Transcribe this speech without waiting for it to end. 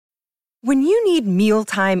When you need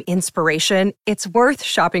mealtime inspiration, it's worth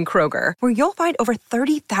shopping Kroger, where you'll find over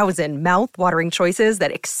 30,000 mouth-watering choices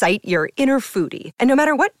that excite your inner foodie. And no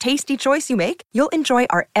matter what tasty choice you make, you'll enjoy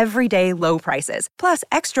our everyday low prices, plus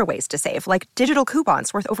extra ways to save, like digital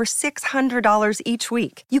coupons worth over $600 each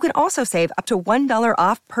week. You can also save up to $1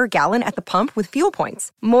 off per gallon at the pump with fuel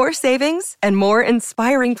points. More savings and more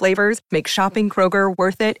inspiring flavors make shopping Kroger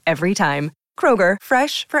worth it every time. Kroger,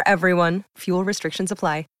 fresh for everyone. Fuel restrictions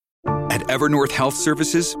apply. At Evernorth Health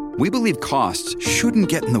Services, we believe costs shouldn't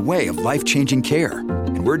get in the way of life-changing care,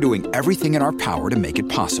 and we're doing everything in our power to make it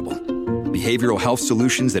possible. Behavioral health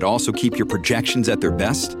solutions that also keep your projections at their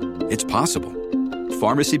best? It's possible.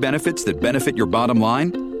 Pharmacy benefits that benefit your bottom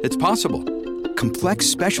line? It's possible. Complex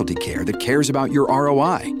specialty care that cares about your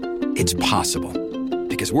ROI? It's possible.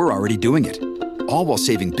 Because we're already doing it. All while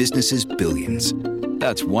saving businesses billions.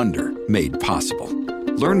 That's Wonder made possible.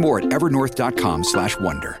 Learn more at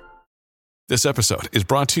evernorth.com/wonder. This episode is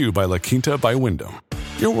brought to you by La Quinta by Wyndham.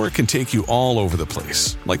 Your work can take you all over the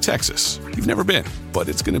place, like Texas. You've never been, but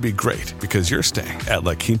it's going to be great because you're staying at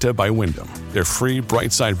La Quinta by Wyndham. Their free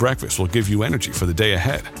Bright Side breakfast will give you energy for the day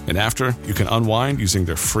ahead. And after, you can unwind using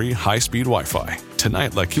their free high-speed Wi-Fi.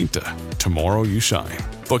 Tonight, La Quinta. Tomorrow, you shine.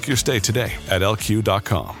 Book your stay today at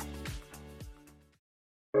lq.com.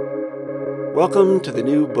 Welcome to the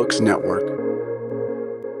New Books Network.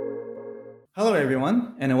 Hello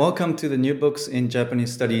everyone, and welcome to the New Books in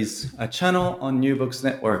Japanese Studies, a channel on New Books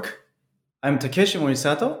Network. I'm Takeshi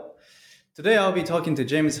Morisato. Today I'll be talking to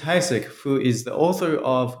James Heisek, who is the author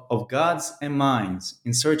of Gods and Minds,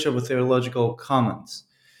 In Search of Theological Commons,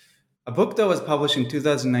 a book that was published in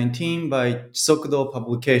 2019 by Chisokudo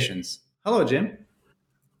Publications. Hello, Jim.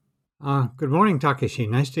 Good morning, Takeshi.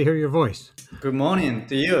 Nice to hear your voice. Good morning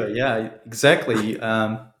to you. Yeah, exactly.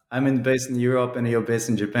 I'm based in Europe and you're based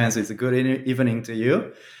in Japan, so it's a good evening to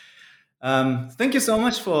you. Thank you so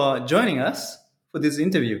much for joining us for this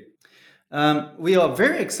interview. We are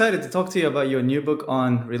very excited to talk to you about your new book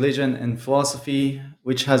on religion and philosophy,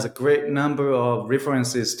 which has a great number of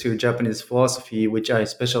references to Japanese philosophy, which I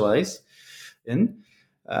specialize in.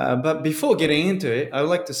 But before getting into it, I would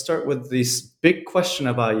like to start with this big question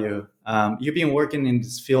about you. You've been working in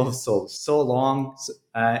this field so long,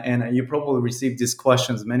 and you probably received these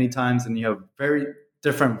questions many times, and you have very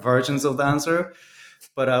different versions of the answer.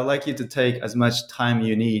 But I'd like you to take as much time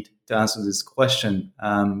you need to answer this question.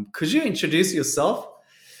 Could you introduce yourself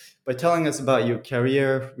by telling us about your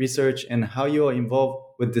career, research, and how you are involved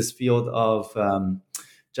with this field of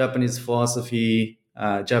Japanese philosophy,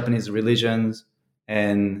 Japanese religions,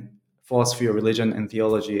 and philosophy of religion and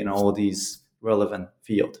theology in all these relevant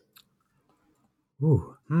fields?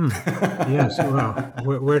 Yes, well,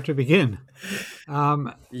 where to begin?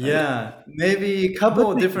 Maybe a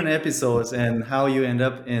couple of different episodes and how you end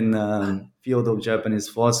up in field of Japanese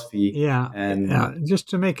philosophy. Just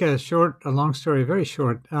to make a long story very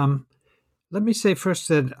short, let me say first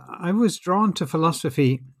that I was drawn to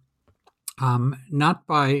philosophy not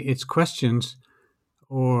by its questions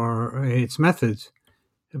or its methods,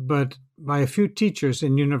 but by a few teachers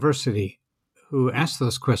in university who asked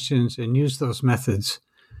those questions and used those methods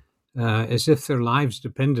as if their lives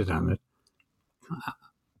depended on it.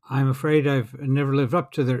 I'm afraid I've never lived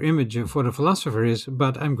up to their image of what a philosopher is,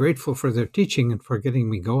 but I'm grateful for their teaching and for getting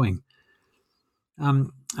me going.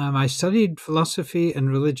 I studied philosophy and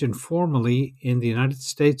religion formally in the United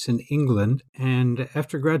States and England, and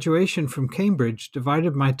after graduation from Cambridge,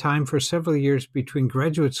 divided my time for several years between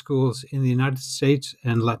graduate schools in the United States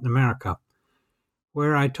and Latin America,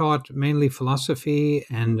 where I taught mainly philosophy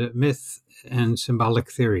and myth and symbolic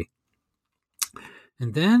theory.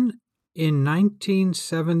 And then in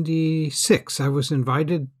 1976, I was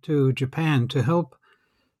invited to Japan to help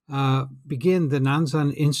begin the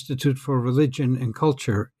Nanzan Institute for Religion and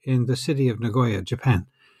Culture in the city of Nagoya, Japan.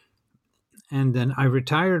 And then I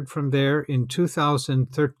retired from there in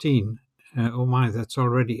 2013. Oh my, that's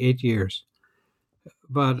already 8 years.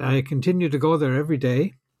 But I continue to go there every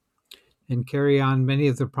day and carry on many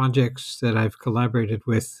of the projects that I've collaborated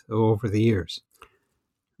with over the years.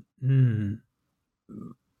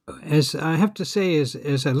 As I have to say,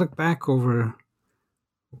 as I look back over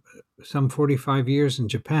some 45 years in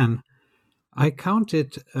Japan, I count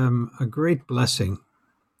it a great blessing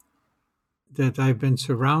that I've been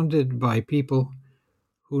surrounded by people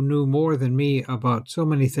who knew more than me about so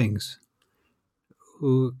many things,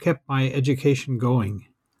 who kept my education going,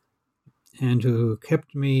 and who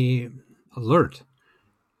kept me alert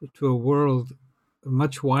to a world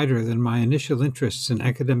much wider than my initial interests in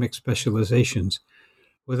academic specializations.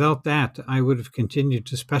 Without that, I would have continued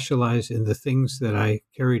to specialize in the things that I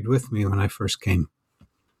carried with me when I first came.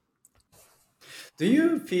 Do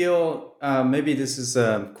you feel maybe this is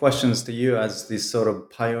questions to you as this sort of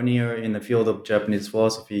pioneer in the field of Japanese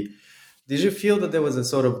philosophy? Did you feel that there was a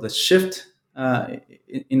sort of the shift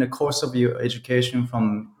in the course of your education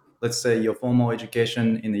from, let's say, your formal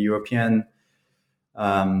education in the European,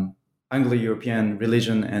 Anglo-European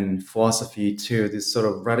religion and philosophy to this sort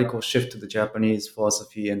of radical shift to the Japanese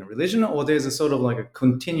philosophy and religion, or there's a sort of like a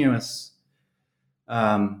continuous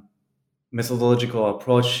methodological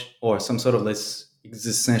approach or some sort of this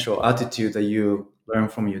existential attitude that you learn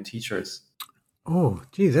from your teachers? Oh,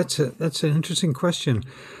 gee, that's an interesting question.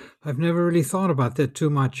 I've never really thought about that too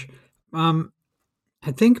much.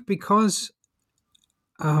 I think because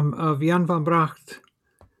of Jan van Bracht,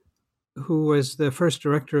 who was the first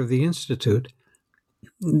director of the Institute,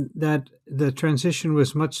 that the transition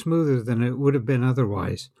was much smoother than it would have been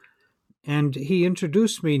otherwise. And he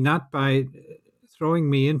introduced me not by throwing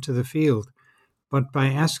me into the field, but by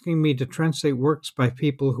asking me to translate works by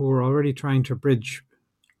people who were already trying to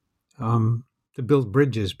build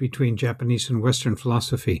bridges between Japanese and Western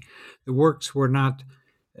philosophy. The works were not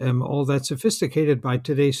all that sophisticated by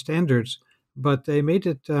today's standards, but they made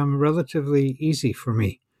it relatively easy for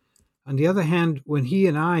me. On the other hand, when he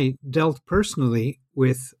and I dealt personally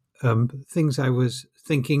with things I was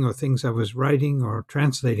thinking or things I was writing or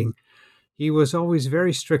translating, he was always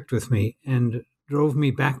very strict with me and drove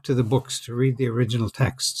me back to the books to read the original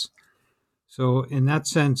texts. So in that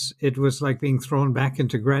sense, it was like being thrown back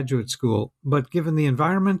into graduate school. But given the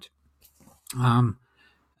environment,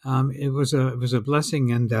 it was a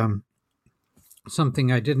blessing and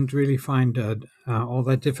something I didn't really find all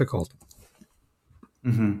that difficult.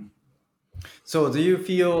 Mm-hmm. So do you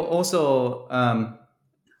feel also,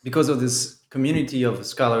 because of this community of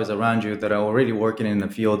scholars around you that are already working in the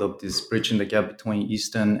field of this bridging the gap between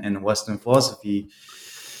Eastern and Western philosophy,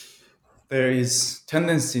 there is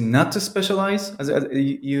tendency not to specialize, as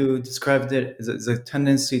you described it, as a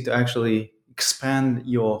tendency to actually expand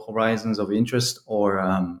your horizons of interest, or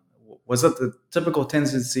was that the typical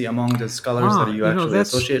tendency among the scholars that you actually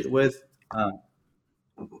associate with?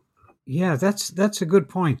 Yeah, that's a good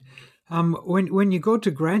point. When you go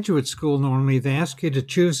to graduate school, normally they ask you to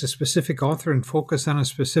choose a specific author and focus on a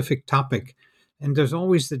specific topic. And there's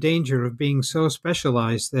always the danger of being so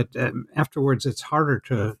specialized that afterwards it's harder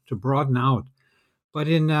to broaden out. But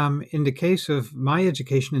in the case of my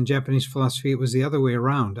education in Japanese philosophy, it was the other way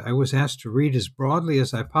around. I was asked to read as broadly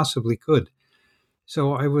as I possibly could.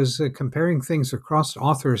 So I was comparing things across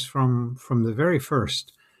authors from the very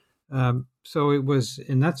first. So it was,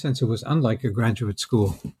 in that sense, it was unlike a graduate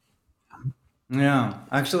school. Yeah,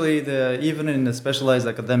 actually, even in the specialized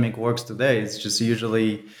academic works today, it's just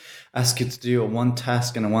usually ask you to do one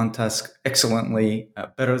task and one task excellently,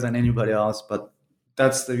 better than anybody else. But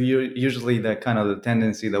that's usually the kind of the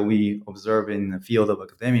tendency that we observe in the field of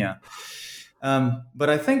academia. But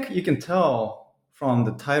I think you can tell from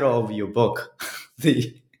the title of your book,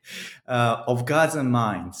 of Gods and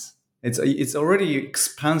Minds. It's already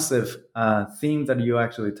expansive theme that you're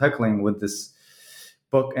actually tackling with this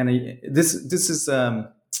book, and this is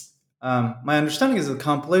my understanding is a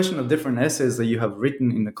compilation of different essays that you have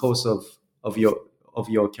written in the course of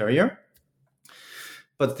your career.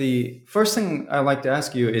 But the first thing I'd like to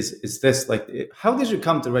ask you is this: like, how did you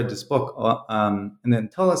come to write this book? And then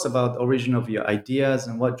tell us about the origin of your ideas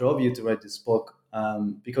and what drove you to write this book.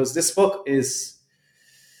 Because this book is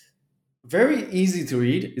very easy to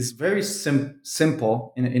read. It's very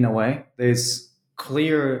simple in a way. There's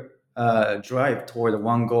clear drive toward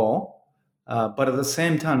one goal, but at the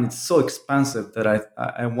same time, it's so expansive that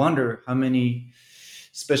I wonder how many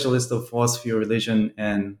specialists of philosophy or religion,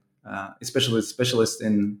 and especially specialists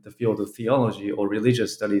in the field of theology or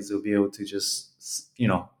religious studies, will be able to just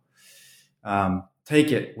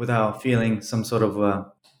take it without feeling some sort of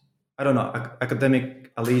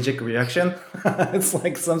academic allergic reaction. It's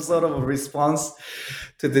like some sort of a response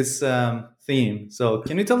to this theme. So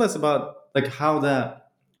can you tell us about like how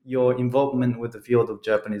your involvement with the field of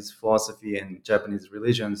Japanese philosophy and Japanese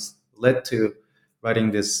religions led to writing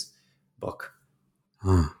this book?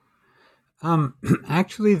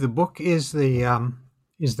 Actually, the book is the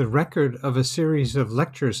record of a series of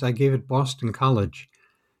lectures I gave at Boston College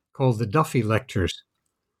called the Duffy Lectures.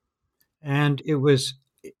 And it was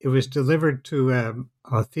delivered to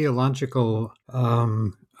a theological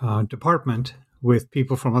department with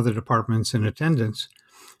people from other departments in attendance.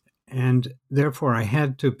 And therefore, I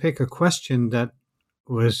had to pick a question that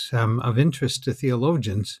was of interest to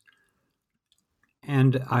theologians.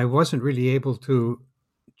 And I wasn't really able to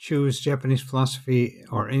choose Japanese philosophy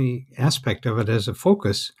or any aspect of it as a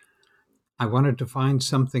focus. I wanted to find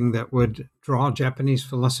something that would draw Japanese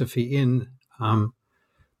philosophy in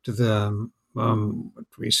to the, what do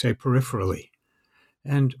we say, peripherally.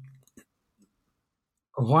 And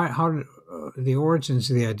how the origins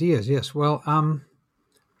of the ideas? Yes, well,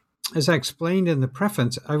 as I explained in the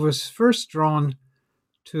preface, I was first drawn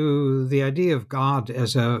to the idea of God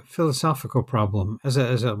as a philosophical problem, as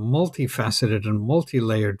a multifaceted and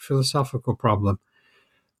multi-layered philosophical problem,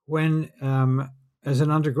 when, as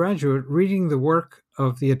an undergraduate, reading the work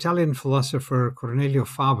of the Italian philosopher Cornelio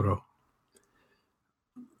Fabro.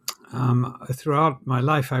 Throughout my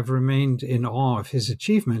life, I've remained in awe of his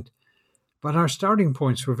achievement, but our starting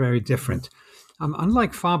points were very different.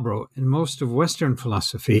 Unlike Fabro, in most of Western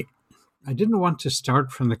philosophy, I didn't want to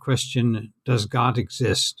start from the question, does God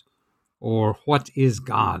exist? Or what is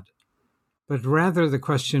God? But rather the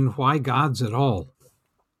question, why gods at all?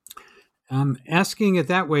 Asking it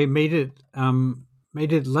that way made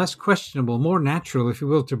it less questionable, more natural, if you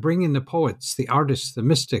will, to bring in the poets, the artists, the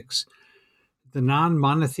mystics, the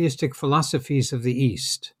non-monotheistic philosophies of the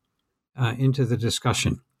East into the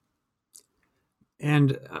discussion.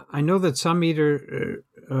 And I know that some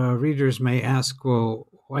readers may ask, well,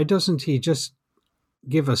 why doesn't he just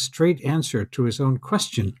give a straight answer to his own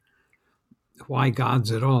question? Why gods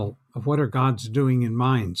at all? What are gods doing in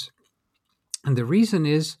minds? And the reason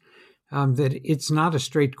is that it's not a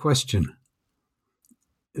straight question.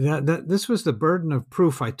 That this was the burden of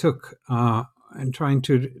proof I took in trying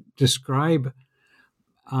to describe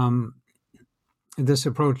this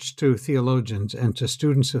approach to theologians and to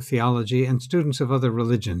students of theology and students of other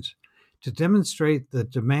religions, to demonstrate the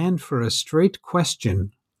demand for a straight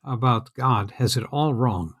question about God has it all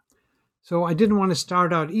wrong. So I didn't want to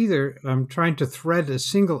start out either trying to thread a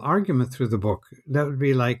single argument through the book. That would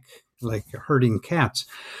be like herding cats.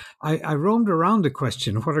 I roamed around the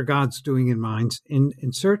question, what are gods doing in minds,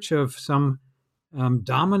 in search of some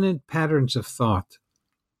dominant patterns of thought,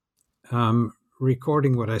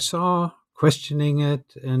 recording what I saw, questioning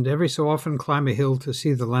it, and every so often climb a hill to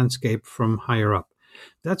see the landscape from higher up.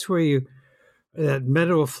 That's where that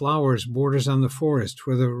meadow of flowers borders on the forest,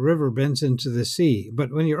 where the river bends into the sea.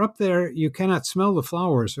 But when you're up there, you cannot smell the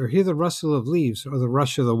flowers or hear the rustle of leaves or the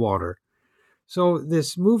rush of the water. So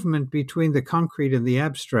this movement between the concrete and the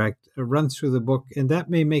abstract runs through the book, and that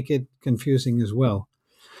may make it confusing as well.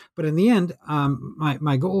 But in the end,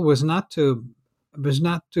 my goal was not to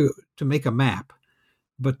make a map,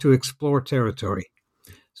 but to explore territory.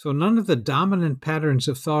 So none of the dominant patterns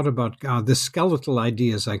of thought about God, the skeletal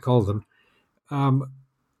ideas I call them,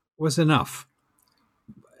 was enough.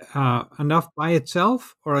 Enough by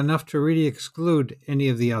itself, or enough to really exclude any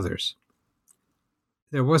of the others.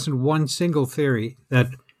 There wasn't one single theory that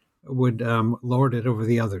would lord it over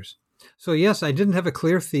the others. So yes, I didn't have a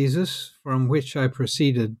clear thesis from which I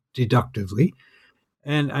proceeded deductively,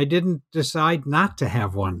 and I didn't decide not to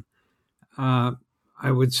have one. I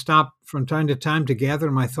would stop from time to time to gather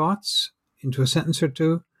my thoughts into a sentence or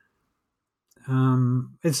two.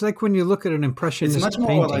 It's like when you look at an impressionist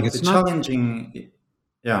painting. It's much more like challenging.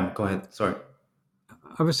 Yeah, go ahead. Sorry.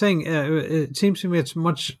 I was saying, it seems to me it's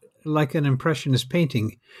much like an impressionist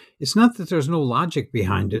painting. It's not that there's no logic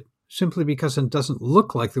behind it, simply because it doesn't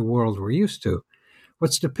look like the world we're used to.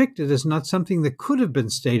 What's depicted is not something that could have been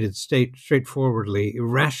stated straightforwardly,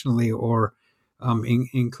 irrationally, or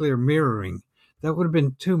in clear mirroring. That would have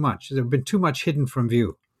been too much. There would have been too much hidden from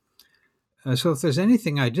view. So if there's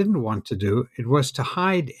anything I didn't want to do, it was to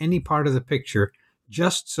hide any part of the picture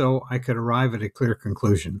just so I could arrive at a clear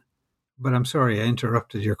conclusion. But I'm sorry, I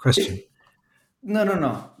interrupted your question.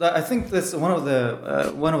 No. I think that's one of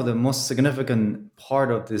the most significant part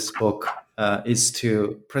of this book is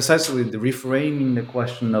to precisely the reframing the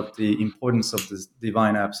question of the importance of the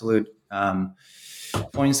divine absolute.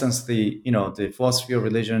 For instance, the philosophy of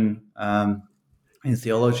religion in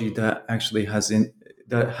theology that actually has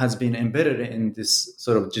been embedded in this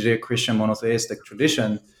sort of Judeo-Christian monotheistic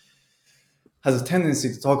tradition has a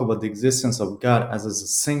tendency to talk about the existence of God as a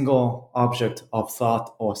single object of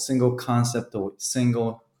thought or single concept or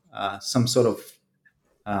single some sort of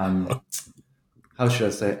how should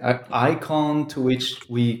I say icon to which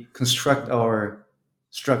we construct our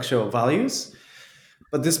structural values.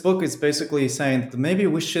 But this book is basically saying that maybe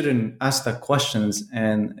we shouldn't ask that questions,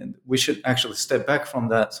 and we should actually step back from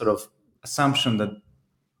that sort of assumption that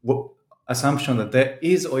there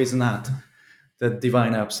is or is not the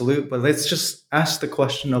divine absolute. But let's just ask the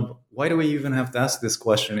question of why do we even have to ask this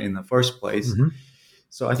question in the first place? Mm-hmm.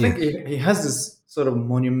 So I think he has this sort of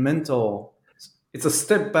monumental, it's a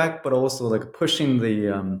step back, but also like pushing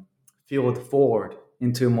the field forward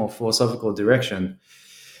into a more philosophical direction.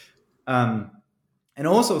 And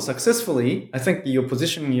also successfully, I think you're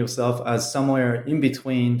positioning yourself as somewhere in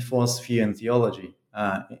between philosophy and theology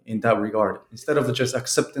in that regard. Instead of just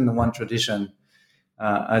accepting the one tradition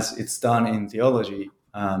as it's done in theology,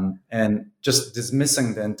 and just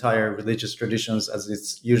dismissing the entire religious traditions as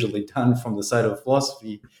it's usually done from the side of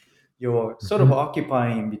philosophy, you're sort of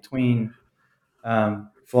occupying between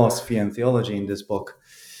philosophy and theology in this book.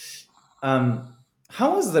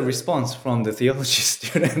 How was the response from the theology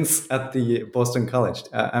students at the Boston College?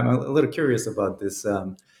 I'm a little curious about this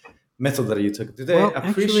method that you took. Do they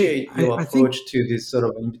appreciate your approach to this sort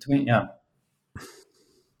of in between? Yeah.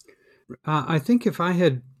 I think if I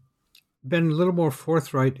had been a little more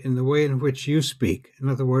forthright in the way in which you speak, in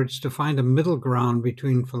other words, to find a middle ground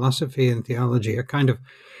between philosophy and theology, a kind of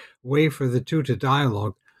way for the two to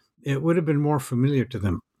dialogue, it would have been more familiar to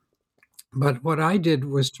them. But what I did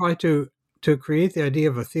was try to create the idea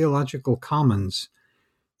of a theological commons,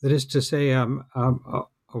 that is to say, a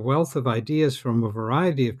wealth of ideas from a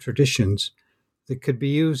variety of traditions that could be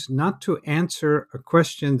used not to answer a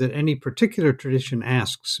question that any particular tradition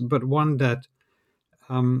asks, but one that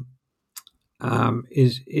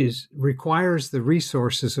requires the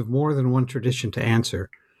resources of more than one tradition to answer.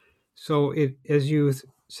 So it, as you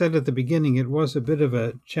said at the beginning, it was a bit of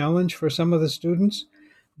a challenge for some of the students,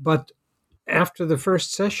 but after the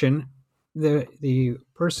first session, the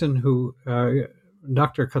person who,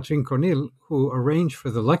 Dr. Katrin Cornil, who arranged for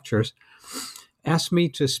the lectures, asked me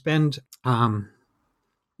to spend an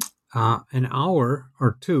hour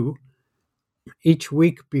or two each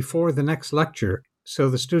week before the next lecture, so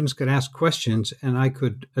the students could ask questions and I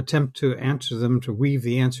could attempt to answer them, to weave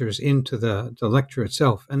the answers into the lecture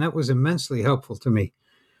itself. And that was immensely helpful to me.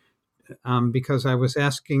 Because I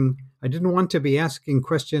didn't want to be asking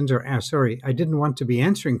questions, I didn't want to be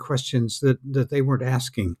answering questions that they weren't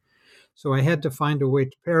asking. So I had to find a way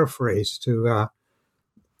to paraphrase to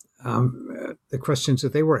the questions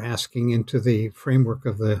that they were asking into the framework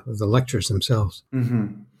of the lectures themselves.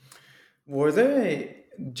 Mm-hmm. Were they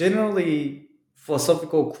generally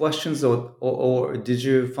philosophical questions, or did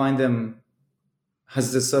you find them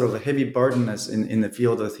has this sort of a heavy burden as in the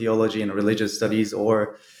field of theology and religious studies,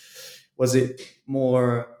 or was it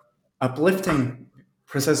more uplifting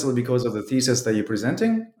precisely because of the thesis that you're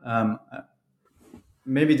presenting?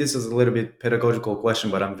 Maybe this is a little bit pedagogical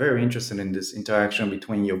question, but I'm very interested in this interaction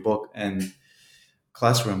between your book and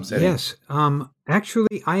classroom setting. Yes.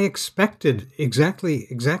 Actually, I expected exactly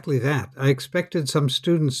that. I expected some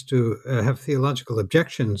students to have theological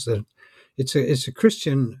objections. That it's a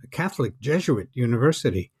Christian Catholic Jesuit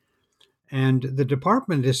university. And the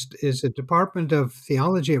department is a department of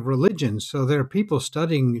theology of religion. So there are people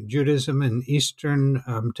studying Judaism and Eastern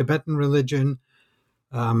Tibetan religion,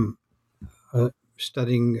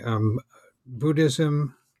 studying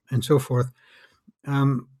Buddhism, and so forth.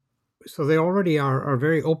 So they already are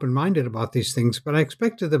very open-minded about these things. But I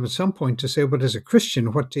expected them at some point to say, "But as a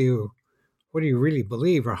Christian, what do you really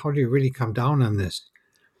believe, or how do you really come down on this?"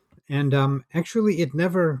 And actually, it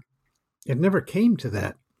never came to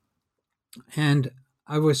that. And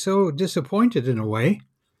I was so disappointed in a way.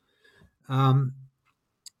 Not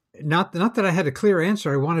that I had a clear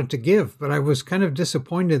answer I wanted to give, but I was kind of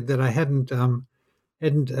disappointed that I hadn't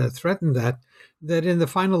threatened that in the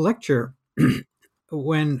final lecture,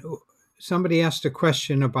 when somebody asked a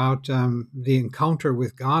question about the encounter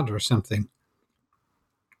with God or something,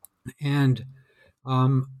 and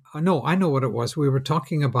no, I know what it was. We were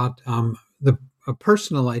talking about a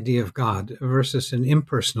personal idea of God versus an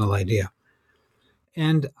impersonal idea.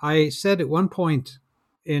 And I said at one point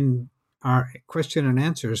in our question and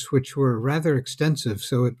answers, which were rather extensive,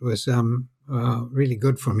 so it was really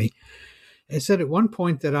good for me. I said at one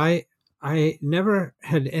point that I never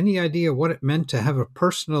had any idea what it meant to have a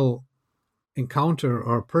personal encounter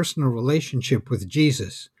or a personal relationship with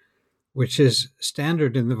Jesus, which is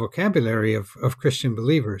standard in the vocabulary of Christian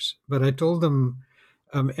believers. But I told them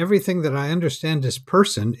everything that I understand as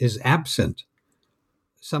person is absent.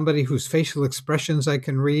 Somebody whose facial expressions I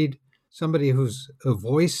can read, somebody whose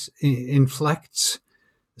voice inflects,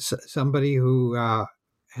 somebody who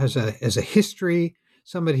has a history,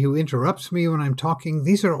 somebody who interrupts me when I'm talking.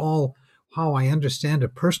 These are all how I understand a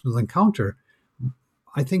personal encounter.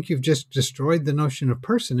 I think you've just destroyed the notion of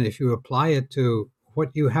person if you apply it to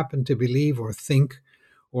what you happen to believe or think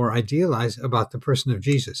or idealize about the person of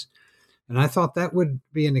Jesus. And I thought that would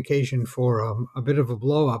be an occasion for a bit of a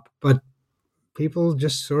blow up, but people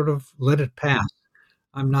just sort of let it pass.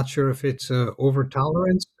 I'm not sure if it's over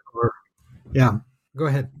tolerance or, yeah, go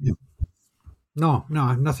ahead. Yeah. No,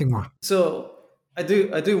 nothing more. So I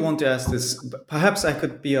do want to ask this. Perhaps I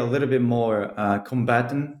could be a little bit more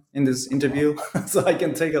combatant in this interview, so I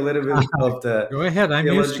can take a little bit of the Go ahead. I'm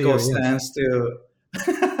used to theological you. Yes. stance to,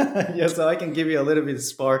 yeah. So I can give you a little bit of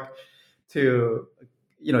spark to,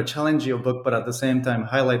 challenge your book, but at the same time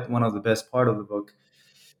highlight one of the best part of the book.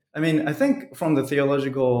 I mean, I think from the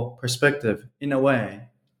theological perspective, in a way,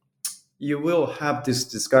 you will have this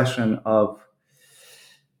discussion of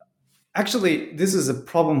actually, this is a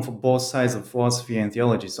problem for both sides of philosophy and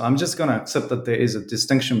theology. So I'm just going to accept that there is a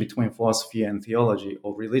distinction between philosophy and theology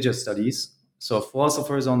or religious studies. So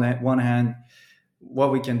philosophers, on the one hand,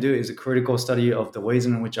 what we can do is a critical study of the ways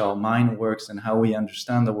in which our mind works and how we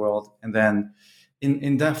understand the world. And then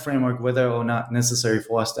in that framework, whether or not necessary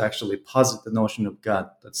for us to actually posit the notion of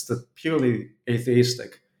God. That's the purely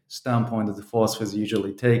atheistic standpoint that the philosophers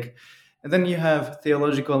usually take. And then you have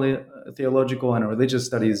theological and religious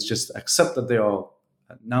studies just accept that there are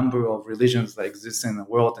a number of religions that exist in the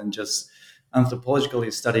world and just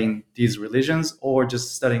anthropologically studying these religions or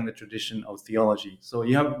just studying the tradition of theology. So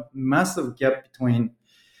you have massive gap between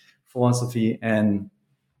philosophy and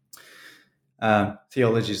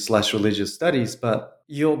theology/religious studies. But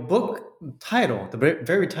your book title, the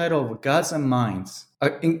very title of Gods and Minds,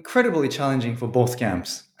 are incredibly challenging for both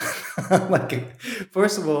camps. Like,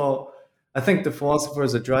 first of all, I think the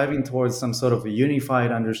philosophers are driving towards some sort of a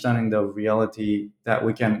unified understanding of reality that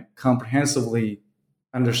we can comprehensively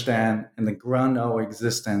understand and then ground our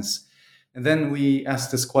existence. And then we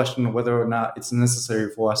ask this question whether or not it's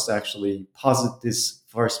necessary for us to actually posit this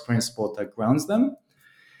first principle that grounds them.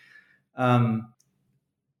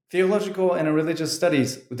 Theological and religious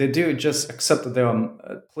studies, they do just accept that there are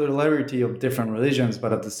a plurality of different religions,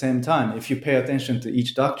 but at the same time, if you pay attention to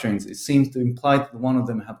each doctrine, it seems to imply that one of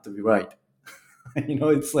them have to be right.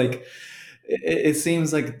 It's like, it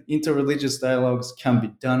seems like interreligious dialogues can be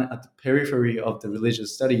done at the periphery of the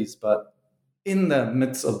religious studies, but in the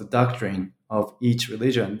midst of the doctrine of each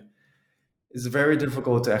religion, it's very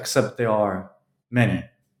difficult to accept there are many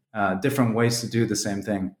different ways to do the same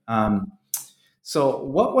thing. So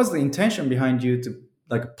what was the intention behind you to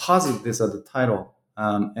posit this as the title?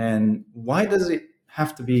 And why does it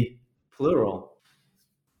have to be plural?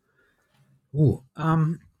 Ooh,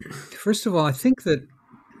 first of all, I think that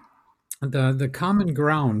the common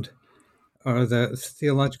ground, or the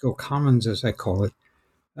theological commons, as I call it,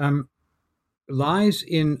 lies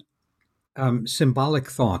in symbolic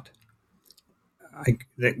thought,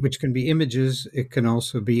 which can be images, it can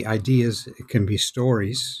also be ideas, it can be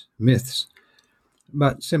stories, myths.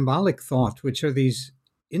 But symbolic thought, which are these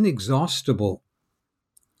inexhaustible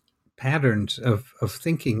patterns of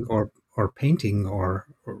thinking or painting or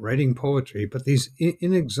writing poetry, but these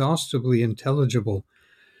inexhaustibly intelligible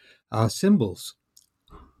symbols,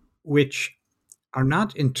 which are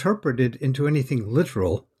not interpreted into anything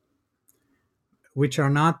literal, which are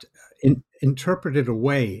not interpreted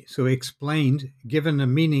away, so explained, given a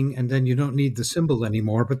meaning, and then you don't need the symbol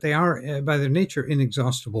anymore, but they are, by their nature,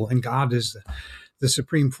 inexhaustible, and God is the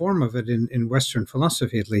supreme form of it in Western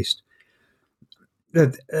philosophy, at least.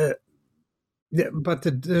 But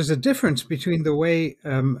there's a difference between the way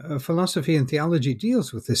philosophy and theology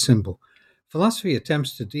deals with this symbol. Philosophy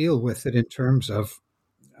attempts to deal with it in terms of,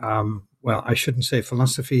 well, I shouldn't say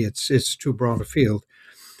philosophy, it's too broad a field.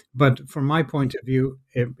 But from my point of view,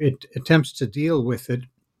 it attempts to deal with it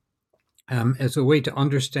as a way to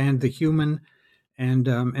understand the human and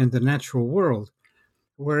the natural world.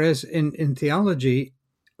 Whereas in theology,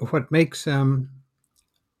 what makes a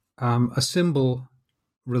symbol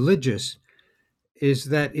religious is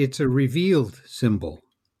that it's a revealed symbol.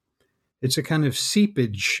 It's a kind of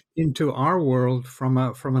seepage into our world from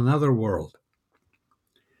another world.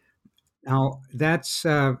 Now, that's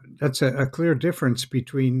a clear difference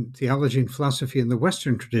between theology and philosophy in the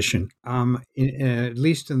Western tradition. At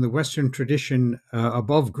least in the Western tradition,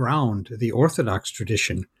 above ground, the Orthodox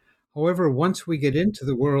tradition. However, once we get into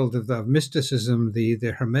the world of the mysticism, the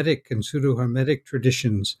Hermetic and pseudo-Hermetic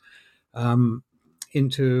traditions,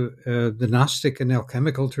 into the Gnostic and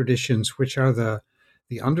alchemical traditions, which are the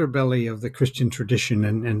underbelly of the Christian tradition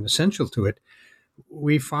and essential to it,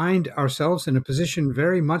 we find ourselves in a position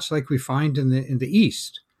very much like we find in the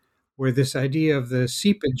East, where this idea of the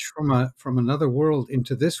seepage from another world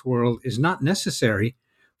into this world is not necessary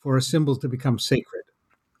for a symbol to become sacred.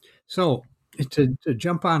 So, to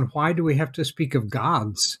jump on, why do we have to speak of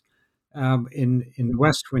gods in the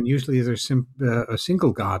West when usually there's a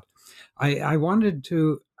single God? I wanted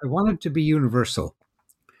to be universal.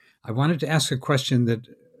 I wanted to ask a question that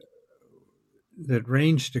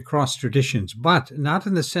ranged across traditions, but not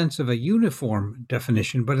in the sense of a uniform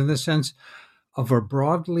definition, but in the sense of a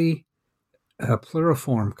broadly a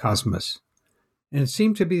pluriform cosmos. And it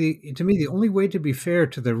seemed to me the only way to be fair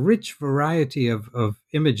to the rich variety of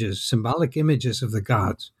images, symbolic images of the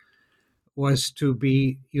gods, was to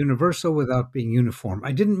be universal without being uniform.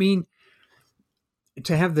 I didn't mean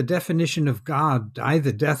to have the definition of God die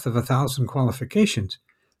the death of 1,000 qualifications,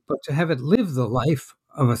 but to have it live the life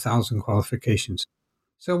of 1,000 qualifications.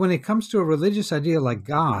 So when it comes to a religious idea like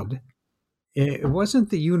God, it wasn't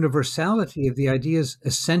the universality of the idea's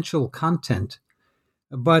essential content,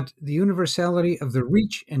 but the universality of the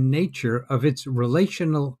reach and nature of its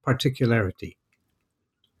relational particularity.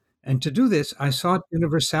 And to do this, I sought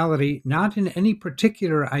universality not in any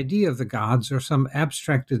particular idea of the gods or some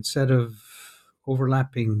abstracted set of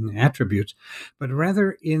overlapping attributes, but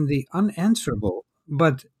rather in the unanswerable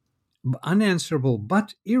but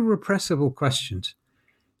irrepressible questions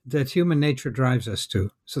that human nature drives us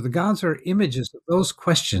to. So the gods are images of those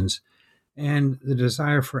questions and the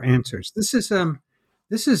desire for answers. This is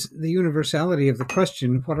the universality of the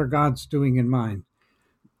question, what are gods doing in mind?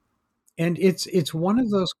 And it's one of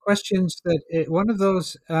those questions one of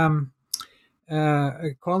those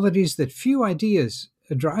qualities that few ideas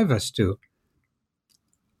drive us to.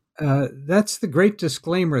 That's the great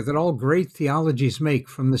disclaimer that all great theologies make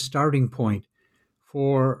from the starting point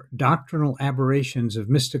for doctrinal aberrations of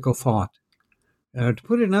mystical thought. To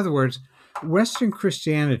put it in other words, Western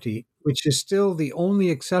Christianity, which is still the only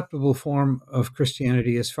acceptable form of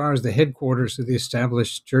Christianity as far as the headquarters of the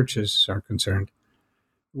established churches are concerned,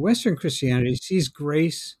 Western Christianity sees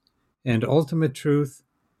grace and ultimate truth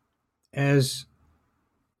as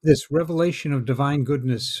this revelation of divine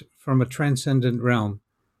goodness from a transcendent realm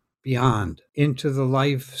beyond into the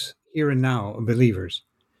lives here and now of believers.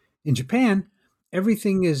 In Japan,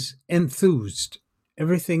 everything is enthused.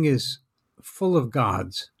 Everything is full of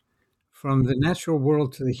gods, from the natural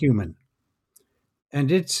world to the human.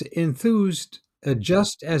 And it's enthused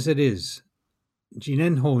just as it is.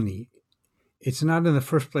 Jinen honi. It's not in the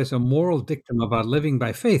first place a moral dictum about living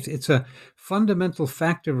by faith. It's a fundamental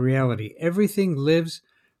fact of reality. Everything lives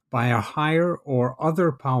by a higher or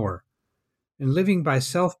other power. And living by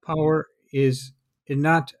self-power is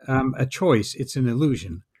not a choice, it's an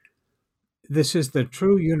illusion. This is the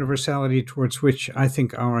true universality towards which I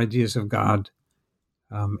think our ideas of God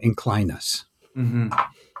incline us. Mm-hmm.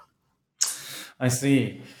 I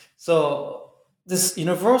see. So this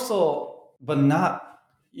universal but not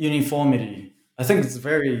uniformity, I think it's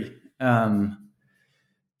very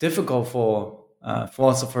difficult for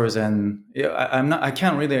philosophers, and I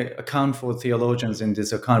can't really account for theologians in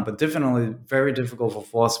this account, but definitely very difficult for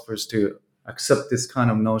philosophers to accept this kind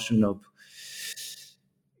of notion of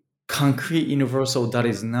concrete universal that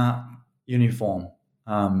is not uniform.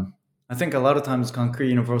 I think a lot of times concrete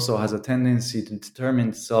universal has a tendency to determine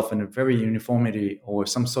itself in a very uniformity or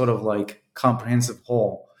some sort of like comprehensive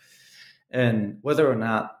whole. And whether or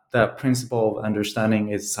not that principle of understanding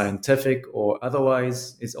is scientific or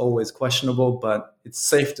otherwise is always questionable, but it's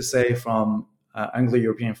safe to say from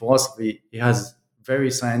Anglo-European philosophy, it has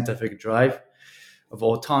very scientific drive of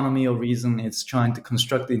autonomy of reason. It's trying to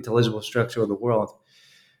construct the intelligible structure of the world.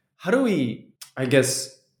 How do we, I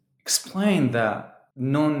guess, explain that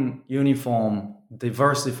non-uniform,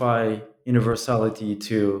 diversify universality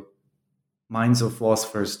to minds of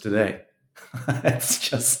philosophers today?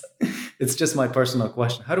 It's just my personal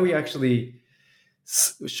question. How do we actually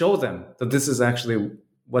show them that this is actually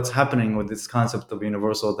what's happening with this concept of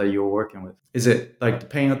universal that you're working with? Is it like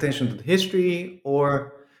paying attention to the history,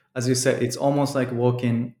 or as you said, it's almost like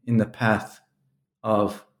walking in the path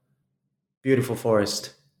of beautiful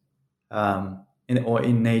forest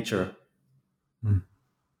in nature?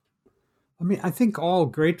 I mean, I think all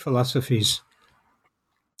great philosophies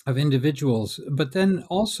of individuals, but then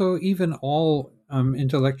also even all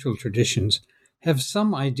intellectual traditions have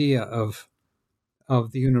some idea of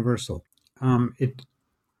the universal.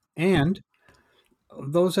 And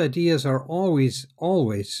those ideas are always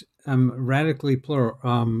radically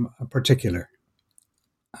particular,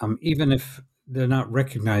 even if they're not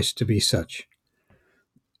recognized to be such.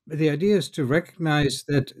 The idea is to recognize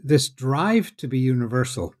that this drive to be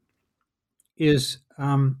universal is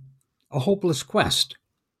a hopeless quest.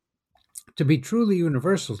 To be truly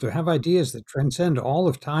universal, to have ideas that transcend all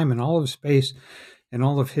of time and all of space and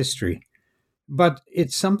all of history. But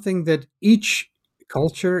it's something that each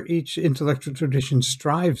culture, each intellectual tradition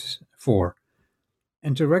strives for.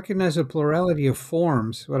 And to recognize a plurality of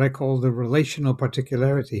forms, what I call the relational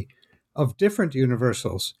particularity of different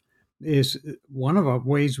universals, is one of the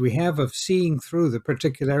ways we have of seeing through the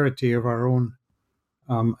particularity of our own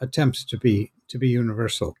attempts to be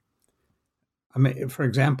universal. I mean, for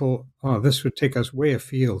example, this would take us way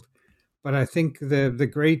afield, But I think the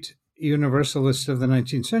great universalist of the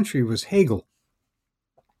 19th century was Hegel,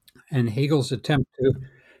 and Hegel's attempt to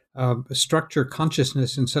structure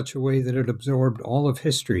consciousness in such a way that it absorbed all of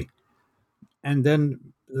history. And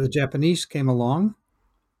then the Japanese came along,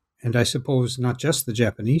 and I suppose not just the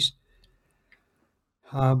Japanese,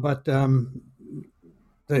 but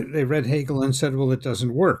they read Hegel and said, well, it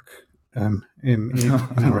doesn't work in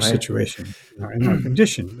our Right. situation, in our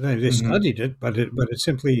condition. They studied it, but it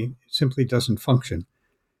simply doesn't function.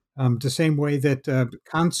 The same way that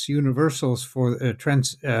Kant's universals for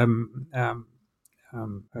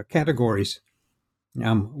categories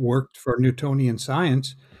worked for Newtonian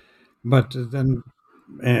science, but then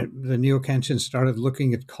the neo-Kantians started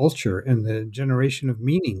looking at culture and the generation of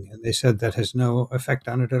meaning, and they said that has no effect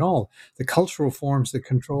on it at all. The cultural forms that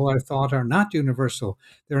control our thought are not universal.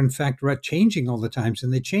 They're in fact changing all the times,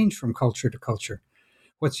 and they change from culture to culture.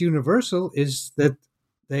 What's universal is that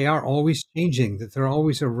they are always changing, that they're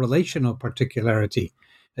always a relational particularity,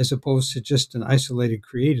 as opposed to just an isolated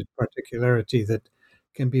created particularity that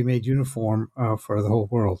can be made uniform for the whole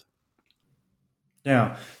world.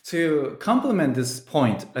 Yeah. To complement this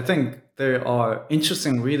point, I think there are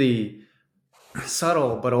interesting, really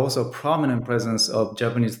subtle, but also prominent presence of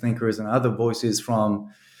Japanese thinkers and other voices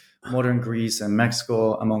from modern Greece and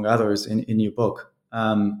Mexico, among others, in your book.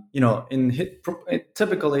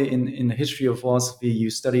 Typically in the history of philosophy,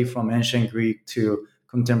 you study from ancient Greek to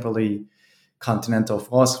contemporary continental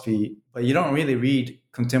philosophy, but you don't really read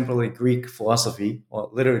contemporary Greek philosophy or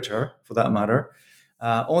literature, for that matter.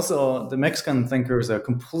 Also, the Mexican thinkers are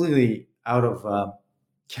completely out of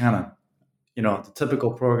canon. The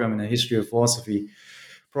typical program in the history of philosophy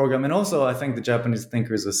program, and also I think the Japanese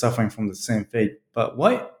thinkers are suffering from the same fate. But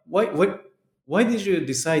why did you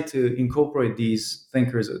decide to incorporate these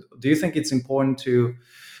thinkers? Do you think it's important to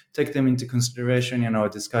take them into consideration in our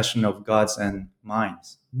discussion of gods and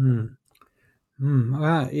minds?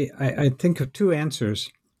 Well, I think of two answers,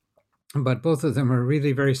 but both of them are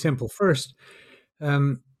really very simple. First,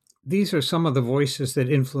 these are some of the voices that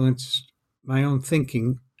influenced my own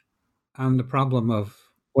thinking on the problem of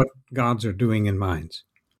what gods are doing in minds.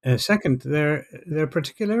 Second, their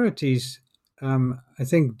particularities, I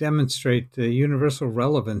think, demonstrate the universal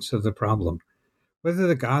relevance of the problem. Whether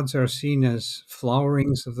the gods are seen as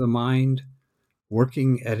flowerings of the mind,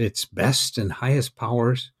 working at its best and highest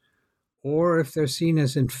powers, or if they're seen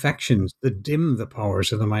as infections that dim the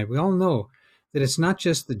powers of the mind. We all know that it's not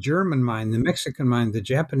just the German mind, the Mexican mind, the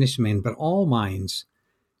Japanese mind, but all minds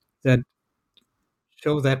that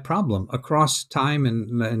show that problem across time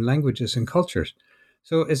and languages and cultures.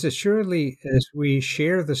 So as assuredly as we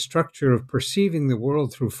share the structure of perceiving the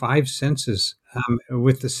world through five senses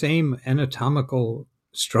with the same anatomical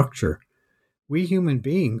structure, we human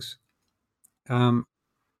beings,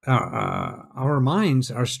 our minds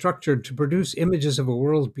are structured to produce images of a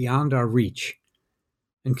world beyond our reach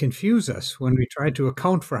and confuse us when we try to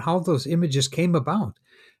account for how those images came about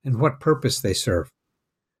and what purpose they serve.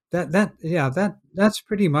 That's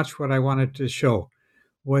pretty much what I wanted to show,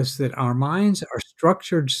 was that our minds are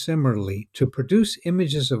structured similarly to produce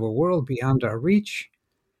images of a world beyond our reach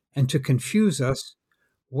and to confuse us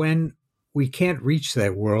when we can't reach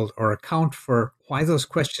that world or account for why those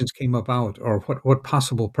questions came about or what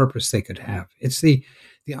possible purpose they could have. It's the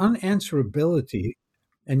unanswerability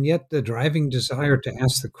and yet the driving desire to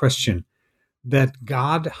ask the question that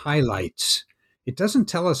God highlights. It doesn't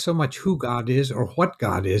tell us so much who God is or what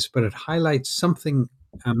God is, but it highlights something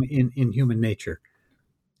in human nature.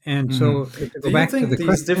 And so to go Do back you to think the these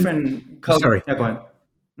question, different cultures? sorry. Yeah, go ahead.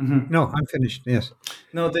 Mhm. No, I'm finished. Yes.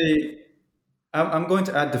 No, I'm going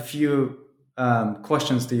to add a few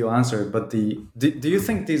questions to your answer. But do you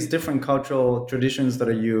think these different cultural traditions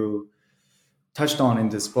that you touched on in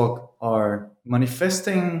this book are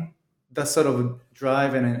manifesting the sort of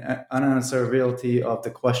drive and unanswerability of the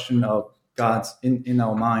question of gods in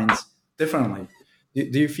our minds differently?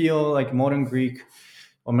 Do you feel like modern Greek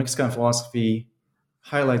or Mexican philosophy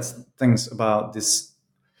highlights things about this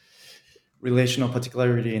relational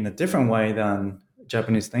particularity in a different way than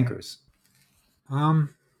Japanese thinkers?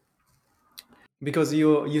 Because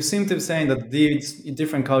you seem to be saying that these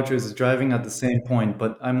different cultures are driving at the same point,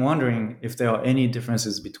 but I'm wondering if there are any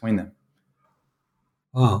differences between them.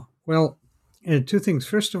 Well, two things.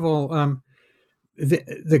 First of all,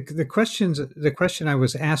 the question I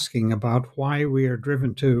was asking about why we are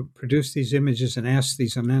driven to produce these images and ask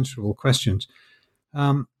these unanswerable questions,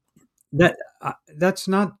 that's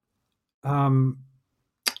not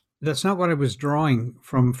what I was drawing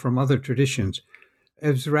from other traditions. It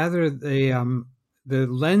was rather the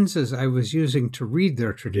lenses I was using to read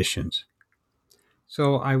their traditions.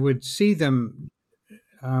 So I would see them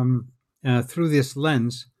through this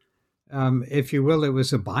lens. If you will, it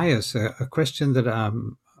was a bias, a question that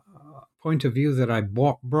point of view that I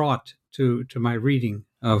brought to my reading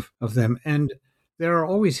of them. And there are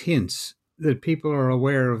always hints that people are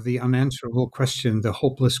aware of the unanswerable question, the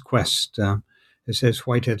hopeless quest, as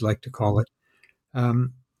Whitehead liked to call it.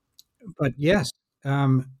 But yes,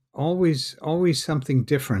 always something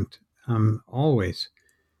different. Always.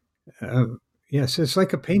 Yes, it's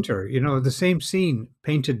like a painter. The same scene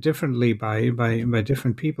painted differently by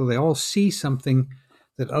different people. They all see something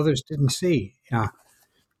that others didn't see. Yeah,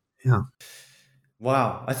 yeah.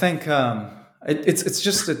 Wow, I think it's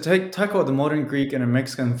just to tackle the modern Greek and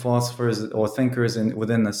Mexican philosophers or thinkers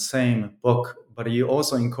within the same book, but you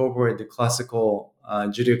also incorporate the classical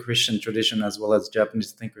Judeo-Christian tradition as well as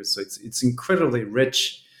Japanese thinkers. So it's incredibly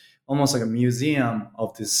rich, almost like a museum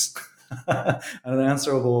of this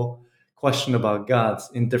unanswerable question about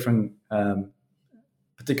gods in different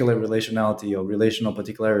particular relationality or relational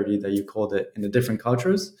particularity that you called it in the different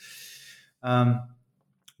cultures.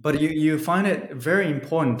 But you find it very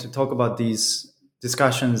important to talk about these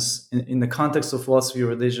discussions in the context of philosophy,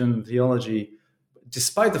 religion, and theology,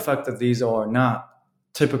 despite the fact that these are not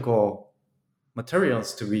typical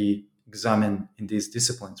materials to be examined in these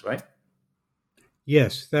disciplines, right?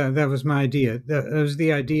 Yes, that was my idea. That was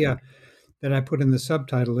the idea that I put in the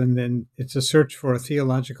subtitle, and then it's a search for a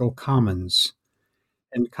theological commons.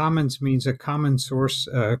 And commons means a common source,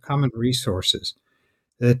 common resources.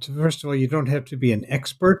 That first of all, you don't have to be an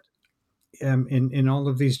expert in all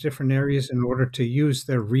of these different areas in order to use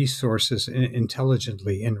their resources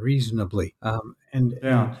intelligently and reasonably. I think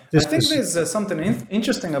there's something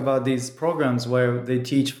interesting about these programs where they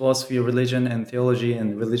teach philosophy, religion, and theology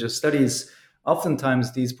and religious studies.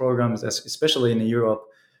 Oftentimes, these programs, especially in Europe,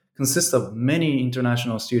 consist of many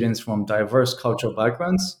international students from diverse cultural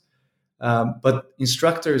backgrounds. But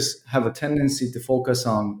instructors have a tendency to focus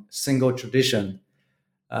on single tradition.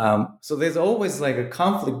 So there's always like a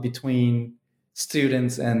conflict between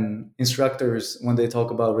students and instructors when they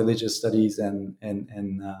talk about religious studies and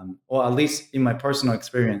or at least in my personal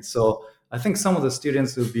experience. So I think some of the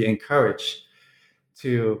students will be encouraged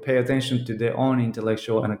to pay attention to their own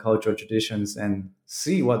intellectual and cultural traditions and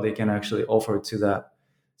see what they can actually offer to that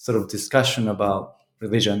sort of discussion about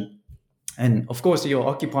religion. And of course, you're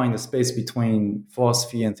occupying the space between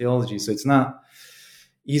philosophy and theology, so it's not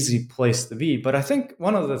easy place to be. But I think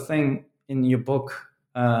one of the things in your book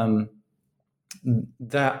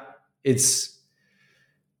that it's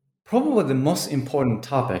probably the most important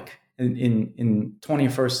topic in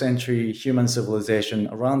 21st century human civilization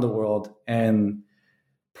around the world, and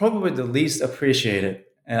probably the least appreciated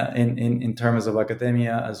in terms of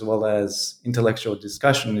academia as well as intellectual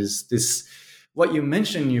discussion, is this what you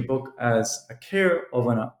mention in your book as a care of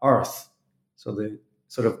an earth. So the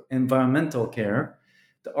sort of environmental care,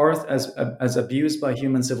 the earth as abused by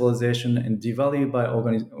human civilization and devalued by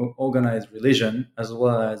organized religion, as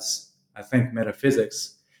well as, I think,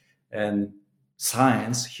 metaphysics and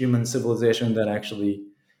science, human civilization that actually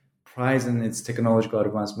prides in its technological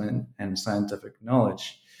advancement and scientific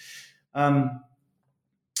knowledge.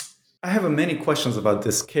 I have many questions about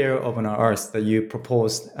this care of an earth that you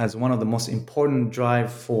proposed as one of the most important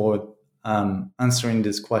drive for answering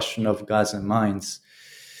this question of gods and minds.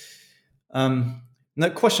 Now,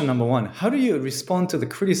 question number one, how do you respond to the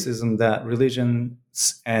criticism that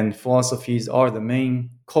religions and philosophies are the main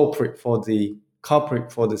culprit for the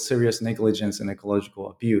serious negligence and ecological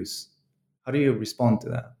abuse? How do you respond to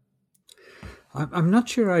that? I'm not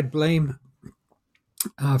sure I'd blame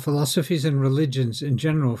philosophies and religions in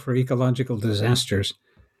general for ecological disasters.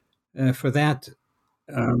 For that,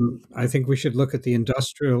 I think we should look at the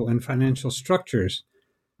industrial and financial structures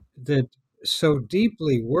that so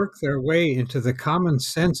deeply work their way into the common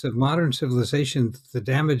sense of modern civilization that the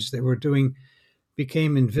damage they were doing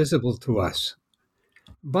became invisible to us.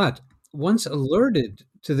 But once alerted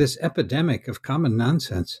to this epidemic of common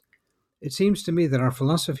nonsense, it seems to me that our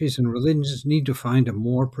philosophies and religions need to find a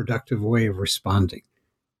more productive way of responding.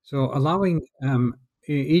 So allowing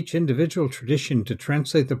each individual tradition to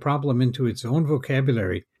translate the problem into its own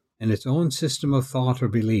vocabulary and its own system of thought or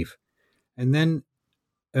belief, and then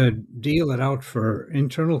deal it out for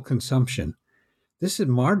internal consumption. This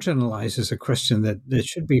marginalizes a question that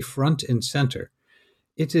should be front and center.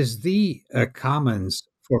 It is the commons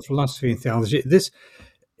for philosophy and theology.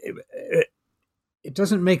 It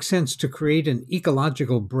doesn't make sense to create an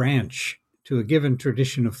ecological branch to a given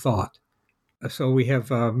tradition of thought. So we have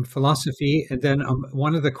philosophy, and then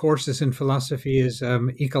one of the courses in philosophy is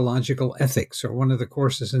ecological ethics, or one of the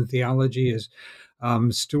courses in theology is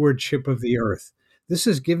stewardship of the earth. This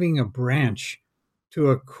is giving a branch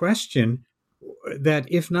to a question that,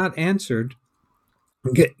 if not answered,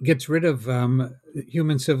 gets rid of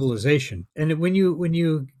human civilization. And when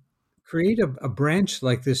you create a branch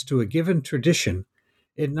like this to a given tradition,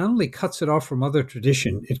 it not only cuts it off from other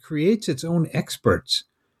tradition, it creates its own experts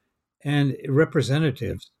and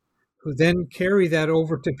representatives who then carry that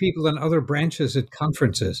over to people in other branches at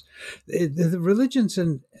conferences. The religions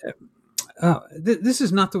and this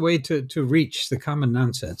is not the way to reach the common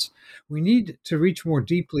nonsense. We need to reach more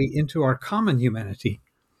deeply into our common humanity.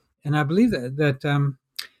 And I believe that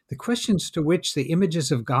the questions to which the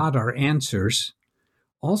images of God are answers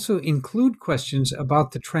also include questions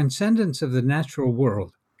about the transcendence of the natural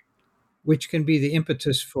world, which can be the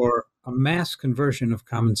impetus for a mass conversion of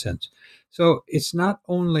common sense. So it's not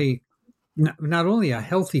only a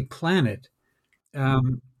healthy planet,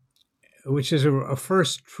 which is a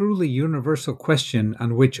first truly universal question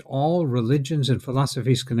on which all religions and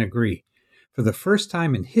philosophies can agree. For the first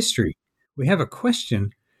time in history, we have a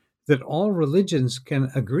question that all religions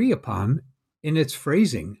can agree upon in its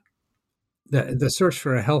phrasing, the search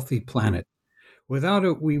for a healthy planet. Without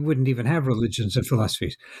it, we wouldn't even have religions and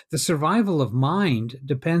philosophies. The survival of mind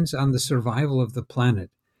depends on the survival of the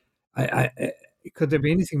planet. Could there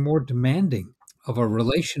be anything more demanding of a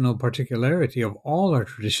relational particularity of all our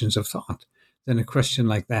traditions of thought than a question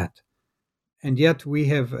like that? And yet we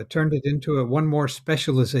have turned it into one more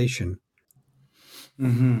specialization.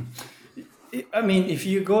 Mm-hmm. I mean, if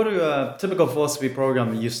you go to a typical philosophy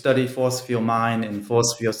program, you study philosophy of mind and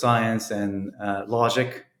philosophy of science and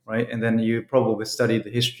logic, right? And then you probably study the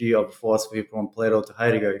history of philosophy from Plato to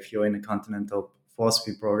Heidegger if you're in a continental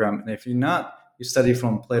philosophy program. And if you're not, you study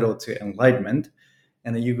from Plato to Enlightenment.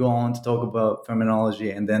 And then you go on to talk about phenomenology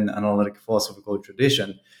and then analytic philosophical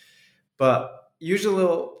tradition. But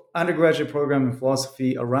usually undergraduate program in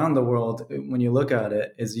philosophy around the world, when you look at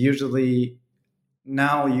it, is usually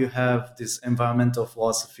now you have this environmental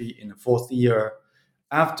philosophy in the fourth year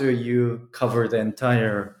after you cover the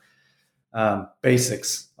entire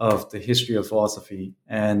basics of the history of philosophy.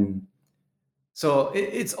 And so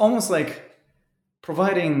it's almost like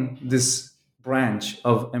providing this branch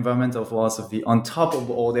of environmental philosophy on top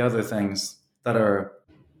of all the other things that are,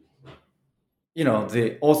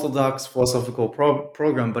 the orthodox philosophical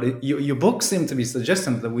program. But your book seemed to be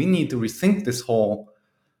suggesting that we need to rethink this whole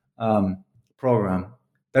program.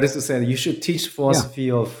 That is to say, that you should teach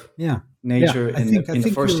philosophy of nature in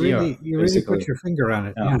the first year. You really put your finger on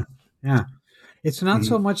it. Yeah. It's not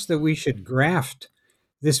so much that we should graft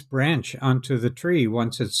this branch onto the tree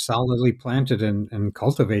once it's solidly planted and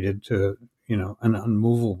cultivated to, an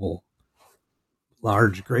unmovable,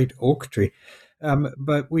 large, great oak tree.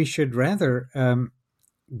 But we should rather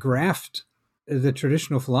graft the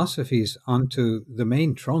traditional philosophies onto the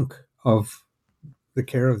main trunk of the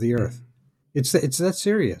care of the earth. It's that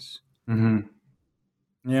serious.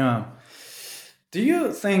 Mm-hmm. Yeah. Do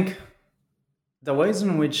you think the ways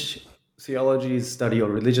in which theology study or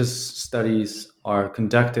religious studies are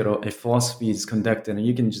conducted, or a philosophy is conducted, and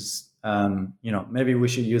you can just, maybe we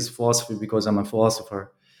should use philosophy because I'm a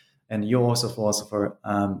philosopher and you're also a philosopher.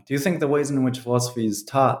 Do you think the ways in which philosophy is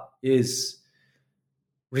taught is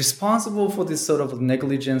responsible for this sort of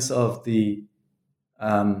negligence of the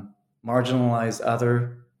marginalized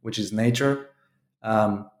other, which is nature?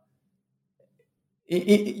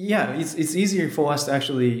 It's easier for us to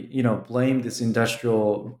actually, blame this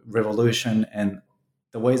industrial revolution and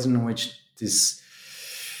the ways in which this,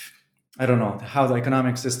 I don't know, how the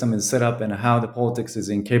economic system is set up and how the politics is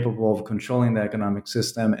incapable of controlling the economic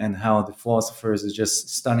system, and how the philosophers is just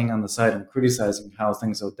standing on the side and criticizing how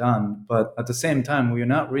things are done. But at the same time, we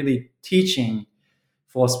are not really teaching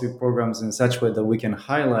philosophy programs in such a way that we can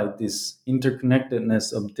highlight this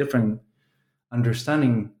interconnectedness of different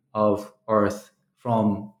understanding of Earth,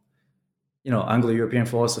 from Anglo-European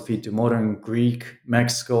philosophy to modern Greek,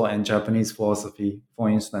 Mexico, and Japanese philosophy, for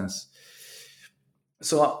instance.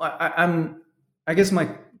 So I guess my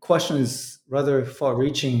question is rather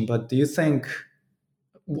far-reaching, but do you think,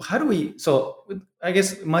 I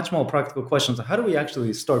guess much more practical questions, how do we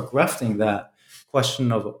actually start grafting that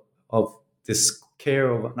question of this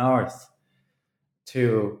care of an earth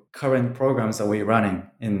to current programs that we're running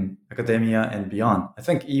in academia and beyond? I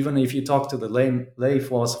think even if you talk to the lay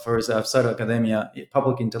philosophers outside of academia,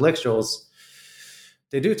 public intellectuals,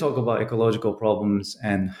 they do talk about ecological problems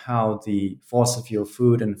and how the philosophy of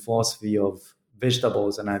food and philosophy of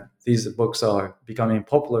vegetables, and these books are becoming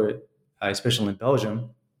popular, especially in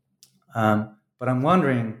Belgium. But I'm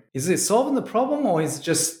wondering, is it solving the problem, or is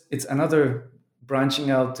it's another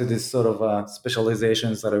branching out to this sort of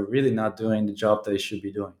specializations that are really not doing the job they should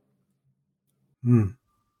be doing? Hmm.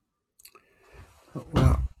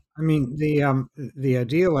 Well, I mean, the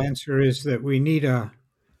ideal answer is that we need a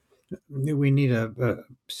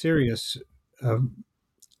serious um,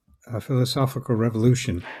 philosophical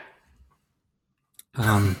revolution.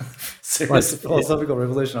 Um, but Serious philosophical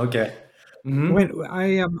revolution. Okay. Hmm. when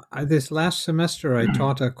this last semester, I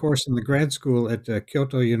taught a course in the grad school at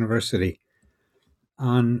Kyoto University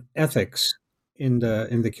on ethics in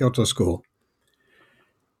the Kyoto school,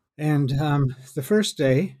 and the first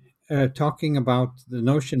day, talking about the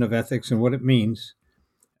notion of ethics and what it means.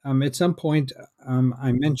 At some point,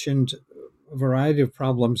 I mentioned a variety of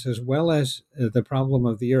problems as well as the problem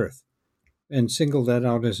of the earth, and singled that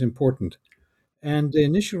out as important. And the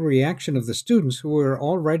initial reaction of the students, who were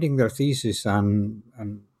all writing their thesis on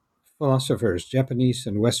philosophers, Japanese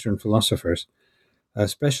and Western philosophers,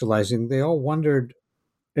 specializing, they all wondered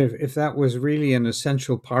if that was really an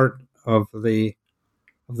essential part of the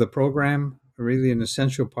program, really an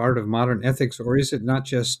essential part of modern ethics, or is it not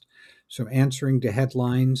just some answering to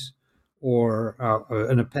headlines or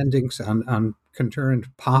an appendix on concurrent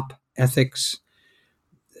pop ethics,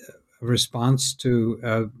 a response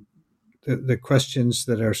to the questions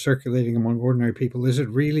that are circulating among ordinary people? Is it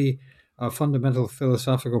really a fundamental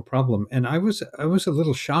philosophical problem? And I was a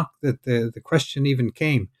little shocked that the question even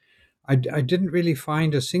came. I didn't really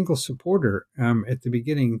find a single supporter at the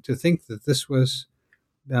beginning to think that this was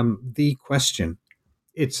the question.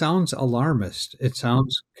 It sounds alarmist. It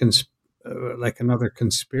sounds like another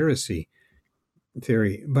conspiracy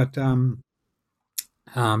theory. But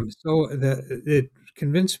it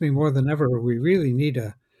convinced me more than ever we really need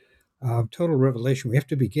a total revelation. We have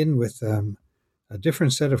to begin with a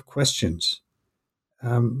different set of questions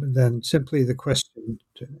than simply the question.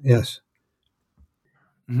 Yes.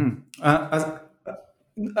 Hmm.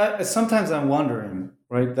 Sometimes I'm wondering,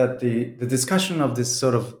 right, that the discussion of this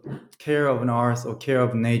sort of care of an earth or care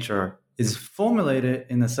of nature is formulated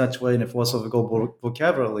in a such way in a philosophical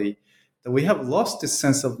vocabulary that we have lost this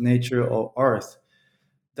sense of nature or earth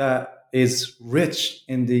that is rich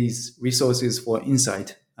in these resources for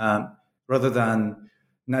insight, rather than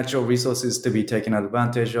natural resources to be taken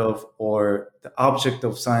advantage of or the object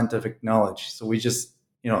of scientific knowledge. So we just,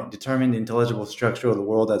 determine the intelligible structure of the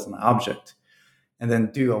world as an object and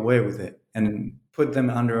then do away with it and put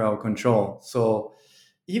them under our control. So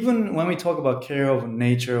even when we talk about care of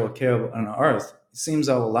nature or care of an earth, it seems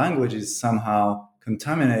our language is somehow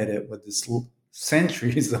contaminated with this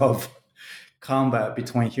centuries of combat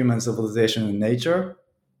between human civilization and nature,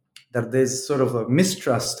 that there's sort of a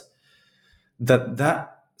mistrust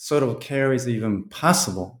that sort of care is even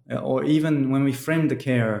possible. Or even when we frame the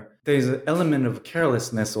care, there's an element of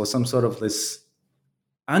carelessness or some sort of this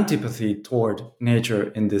antipathy toward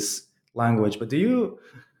nature in this language. But do you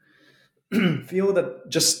feel that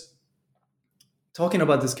just talking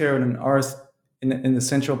about this care on earth in the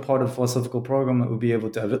central part of philosophical program would be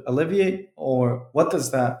able to alleviate, or what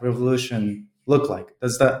does that revolution look like?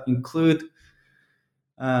 Does that include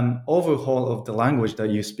overhaul of the language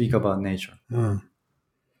that you speak about nature? I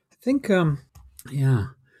think, yeah.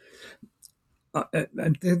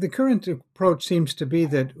 The current approach seems to be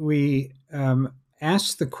that we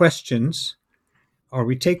ask the questions, or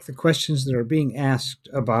we take the questions that are being asked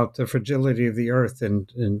about the fragility of the earth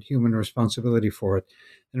and human responsibility for it,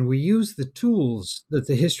 and we use the tools that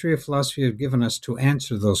the history of philosophy have given us to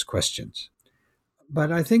answer those questions. But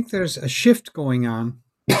I think there's a shift going on,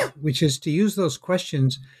 which is to use those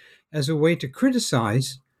questions as a way to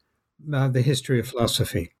criticize the history of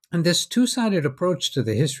philosophy. And this two-sided approach to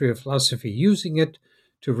the history of philosophy, using it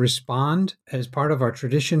to respond as part of our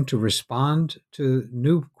tradition, to respond to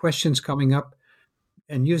new questions coming up,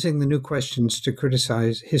 and using the new questions to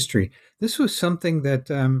criticize history. This was something that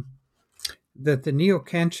that the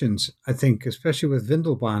neo-Kantians, I think, especially with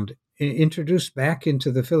Windelband, introduced back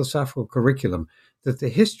into the philosophical curriculum, that the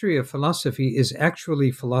history of philosophy is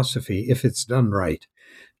actually philosophy if it's done right.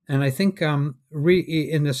 And I think,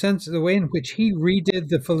 in a sense, the way in which he redid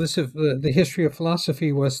the history of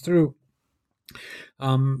philosophy was through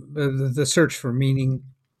the search for meaning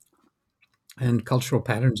and cultural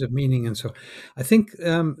patterns of meaning. And so I think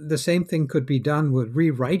the same thing could be done with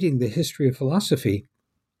rewriting the history of philosophy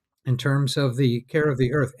in terms of the care of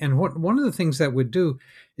the earth. And one of the things that would do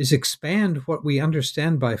is expand what we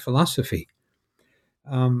understand by philosophy.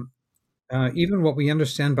 Even what we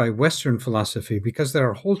understand by Western philosophy, because there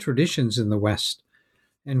are whole traditions in the West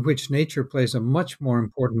in which nature plays a much more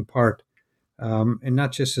important part, and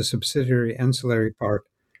not just a subsidiary, ancillary part,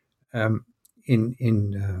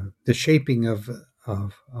 in the shaping of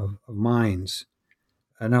minds.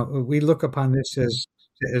 Now we look upon this as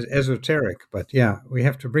esoteric, but yeah, we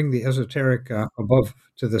have to bring the esoteric above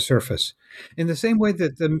to the surface. In the same way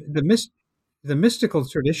that the mystical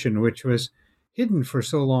tradition, which was hidden for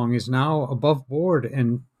so long, is now above board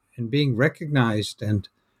and being recognized and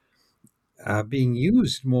being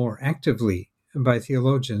used more actively by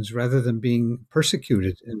theologians rather than being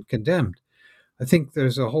persecuted and condemned. I think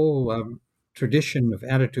there's a whole tradition of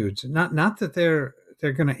attitudes. Not that they're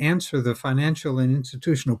going to answer the financial and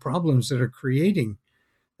institutional problems that are creating.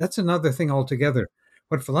 That's another thing altogether.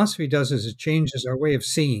 What philosophy does is it changes our way of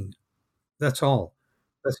seeing. That's all.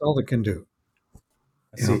 That's all it can do.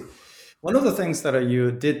 I see. One of the things that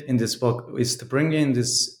you did in this book is to bring in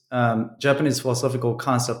this Japanese philosophical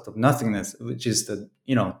concept of nothingness, which is the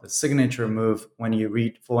signature move when you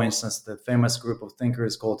read, for instance, the famous group of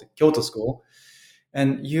thinkers called the Kyoto School.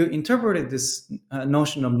 And you interpreted this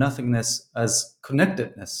notion of nothingness as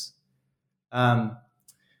connectedness.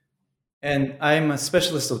 And I'm a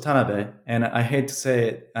specialist of Tanabe, and I hate to say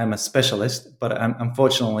it, I'm a specialist, but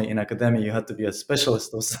unfortunately in academia you have to be a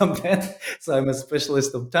specialist of something. So I'm a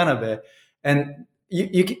specialist of Tanabe. And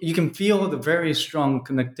you can feel the very strong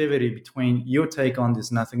connectivity between your take on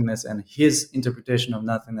this nothingness and his interpretation of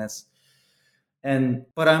nothingness.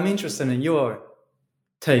 But I'm interested in your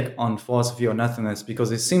take on philosophy of nothingness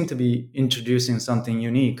because it seemed to be introducing something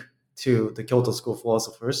unique to the Kyoto School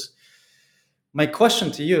philosophers. My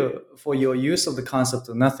question to you for your use of the concept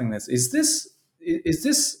of nothingness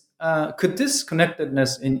could this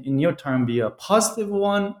connectedness in your term be a positive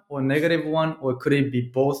one or negative one, or could it be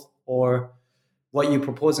both, or what you're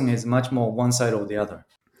proposing is much more one side or the other?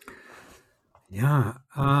 Yeah,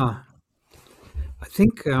 I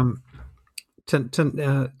think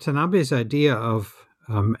Tanabe's idea of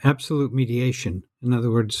absolute mediation, in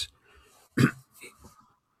other words,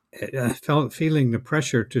 feeling the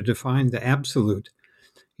pressure to define the absolute.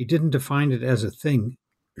 He didn't define it as a thing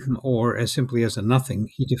or as simply as a nothing.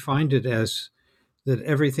 He defined it as that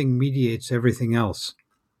everything mediates everything else.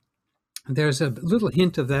 There's a little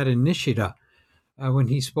hint of that in Nishida when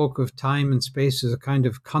he spoke of time and space as a kind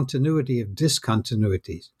of continuity of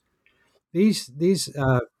discontinuities. These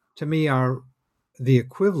to me are the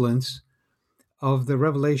equivalents of the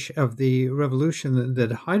revolution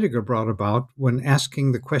that Heidegger brought about when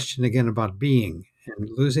asking the question again about being and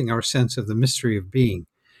losing our sense of the mystery of being.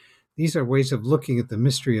 These are ways of looking at the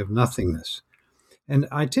mystery of nothingness. And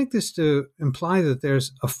I take this to imply that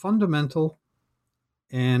there's a fundamental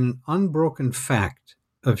and unbroken fact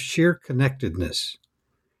of sheer connectedness,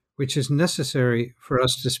 which is necessary for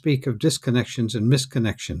us to speak of disconnections and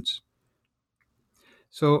misconnections.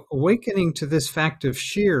 So awakening to this fact of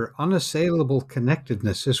sheer, unassailable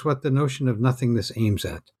connectedness is what the notion of nothingness aims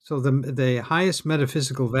at. So the highest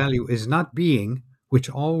metaphysical value is not being, which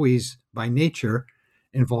always, by nature,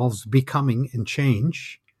 involves becoming and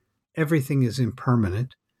change. Everything is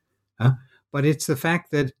impermanent. But it's the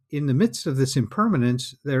fact that in the midst of this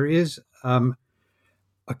impermanence, there is a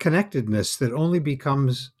connectedness that only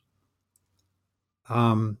becomes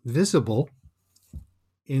visible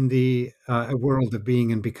in the world of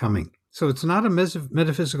being and becoming. So it's not a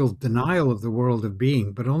metaphysical denial of the world of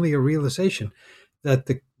being, but only a realization that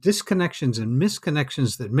the disconnections and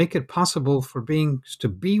misconnections that make it possible for beings to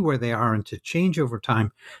be where they are and to change over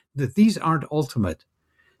time, that these aren't ultimate.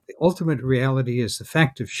 The ultimate reality is the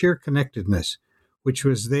fact of sheer connectedness, which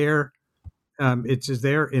was there. It's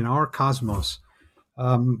there in our cosmos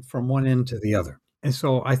from one end to the other. And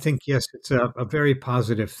so I think, yes, it's a very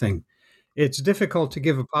positive thing. It's difficult to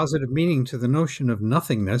give a positive meaning to the notion of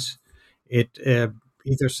nothingness. It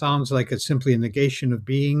either sounds like it's simply a negation of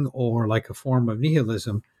being or like a form of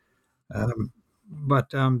nihilism.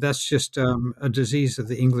 But that's just a disease of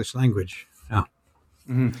the English language. Yeah.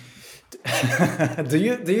 Mm-hmm. Do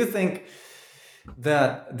you think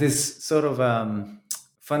that this sort of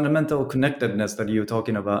fundamental connectedness that you're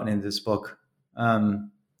talking about in this book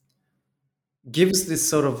gives this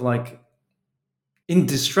sort of like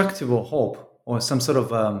indestructible hope, or some sort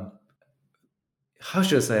of how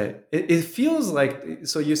should I say it feels like,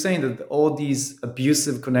 so you're saying that all these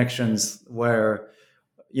abusive connections where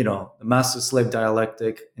the master-slave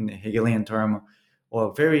dialectic in the Hegelian term,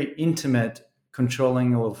 or very intimate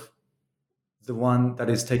controlling of the one that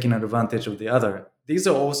is taking advantage of the other, these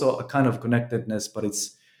are also a kind of connectedness, but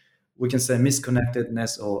we can say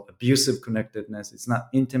misconnectedness or abusive connectedness. It's not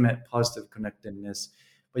intimate, positive connectedness.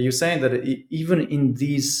 But you're saying that even in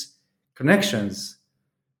these connections,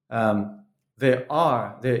 there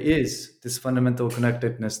is this fundamental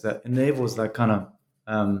connectedness that enables that kind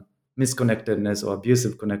of misconnectedness or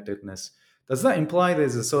abusive connectedness. Does that imply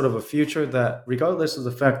there's a sort of a future that, regardless of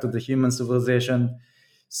the fact that the human civilization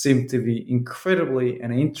seem to be incredibly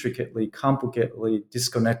and intricately, complicatedly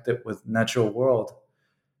disconnected with natural world,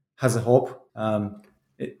 has a hope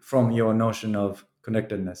from your notion of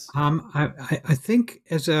connectedness? I think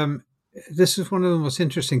this is one of the most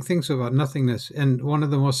interesting things about nothingness, and one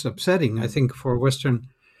of the most upsetting, I think, for Western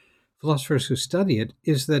philosophers who study it,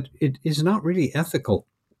 is that it is not really ethical.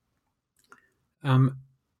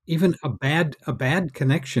 Even a bad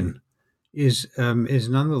connection is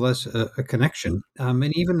nonetheless a connection,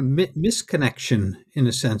 and even a misconnection, in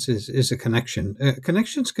a sense, is a connection.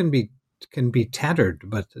 Connections can be tattered,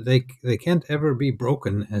 but they can't ever be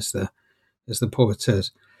broken, as the poet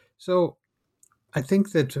says. So I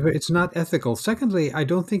think that it's not ethical. Secondly, I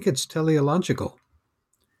don't think it's teleological.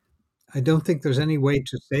 I don't think there's any way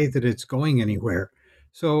to say that it's going anywhere.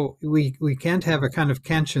 So we can't have a kind of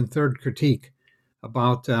Kantian third critique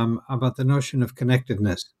about the notion of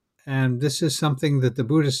connectedness. And this is something that the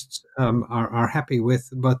Buddhists are happy with,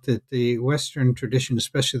 but that the Western tradition,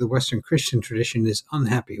 especially the Western Christian tradition, is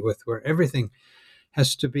unhappy with, where everything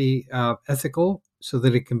has to be ethical so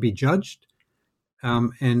that it can be judged.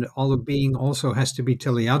 And all of being also has to be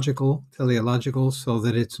teleological, so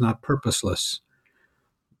that it's not purposeless.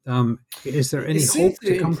 Is there any hope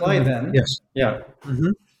to come imply from then? Yes. Yeah.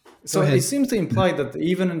 Mm-hmm. So it seems to imply that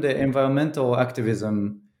even in the environmental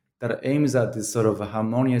activism that aims at this sort of a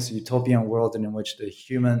harmonious utopian world in which the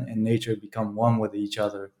human and nature become one with each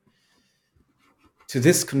other, to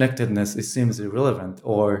this connectedness, it seems irrelevant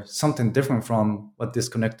or something different from what this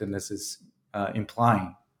connectedness is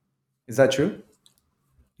implying. Is that true?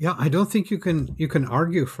 Yeah, I don't think you can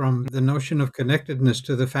argue from the notion of connectedness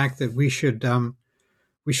to the fact that we should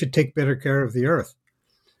take better care of the earth.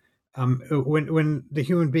 When the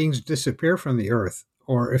human beings disappear from the earth,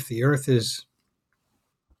 or if the earth is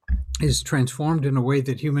transformed in a way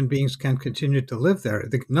that human beings can continue to live there,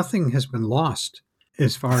 nothing has been lost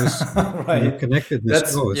as far as right.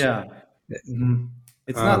 Connectedness goes. Yeah. Mm-hmm.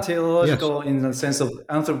 It's not teleological in the sense of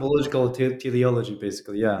anthropological teleology,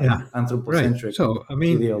 basically. Yeah. Anthropocentric right. So, I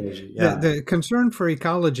mean, teleology. Yeah. The concern for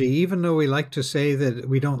ecology, even though we like to say that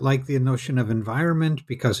we don't like the notion of environment,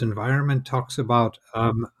 because environment talks about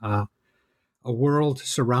a world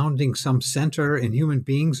surrounding some center, and human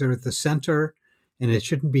beings are at the center, and it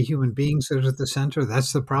shouldn't be human beings that are at the center.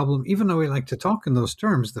 That's the problem. Even though we like to talk in those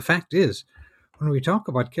terms, the fact is, when we talk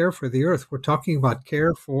about care for the earth, we're talking about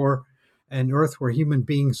care for an earth where human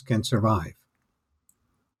beings can survive.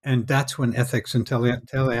 And that's when ethics and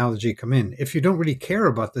teleology come in. If you don't really care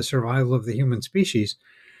about the survival of the human species,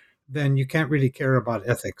 then you can't really care about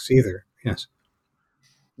ethics either. Yes.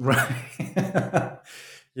 Right.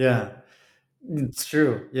 Yeah. It's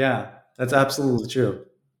true. Yeah, that's absolutely true.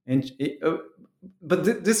 And but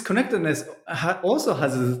this connectedness also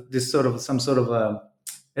has this sort of some sort of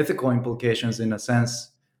ethical implications in a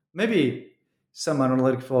sense. Maybe some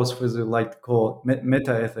analytic philosophers would like to call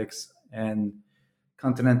meta-ethics, and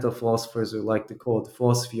continental philosophers would like to call the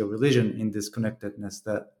philosophy of religion in this connectedness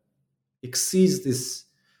that exceeds this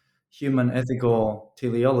human ethical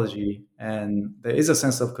teleology, and there is a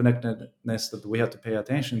sense of connectedness that we have to pay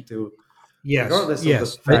attention to. Yes, regardless of the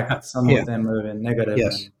fact that some of them are negative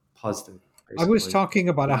and positive. Basically. I was talking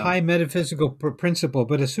about a high metaphysical principle,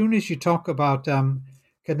 but as soon as you talk about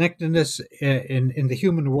connectedness in the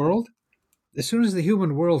human world, as soon as the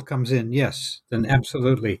human world comes in, yes, then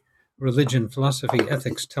absolutely, religion, philosophy,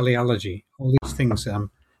 ethics, teleology, all these things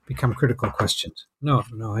become critical questions. No,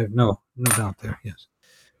 I have no doubt there. Yes.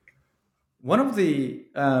 One of the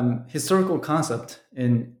historical concepts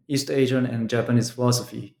in East Asian and Japanese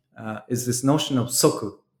philosophy is this notion of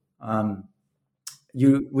soku,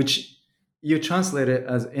 which you translate it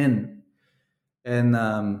as in. And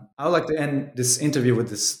I would like to end this interview with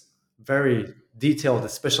this very detailed,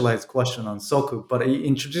 specialized question on soku, but it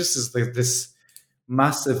introduces this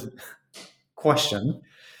massive question.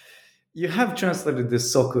 You have translated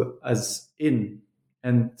this soku as in,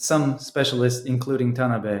 and some specialists, including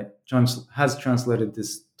Tanabe, has translated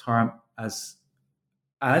this term as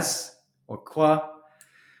or qua.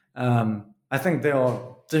 I think there are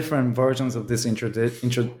different versions of this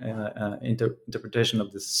interpretation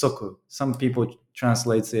of this soku. Some people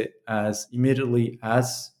translate it as immediately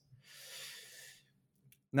as.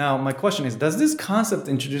 Now, my question is, does this concept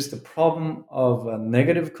introduce the problem of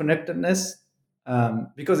negative connectedness?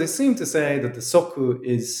 Because it seems to say that the soku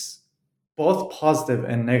is both positive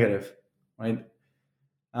and negative, right?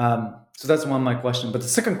 So that's one of my question. But the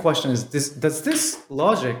second question is, does this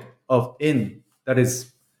logic of in, that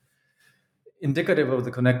is indicative of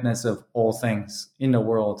the connectedness of all things in the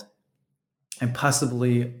world, and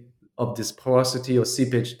possibly of this porosity or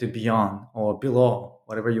seepage to beyond or below,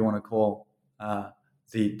 whatever you want to call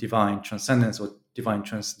the divine transcendence or divine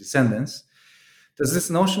transcendence, does this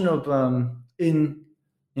notion of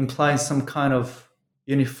imply some kind of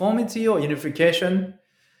uniformity or unification?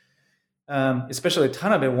 Especially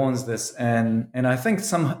Tanabe wants this, and I think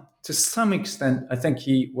to some extent, I think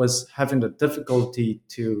he was having the difficulty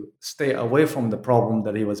to stay away from the problem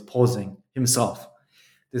that he was posing himself.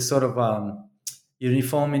 This sort of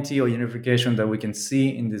uniformity or unification that we can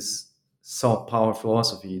see in this soft power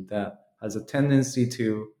philosophy that has a tendency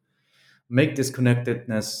to make this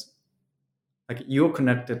connectedness, like your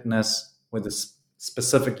connectedness with the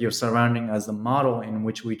specific your surrounding, as the model in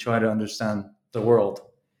which we try to understand the world.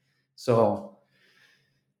 So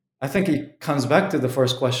I think it comes back to the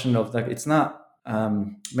first question of like, it's not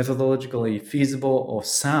methodologically feasible or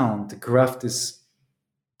sound to graft this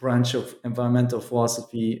branch of environmental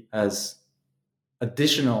philosophy as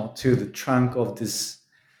additional to the trunk of this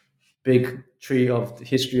big tree of the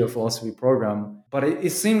history of philosophy program. But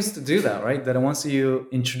it seems to do that, right? That once you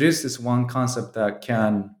introduce this one concept that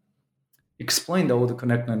can explain all the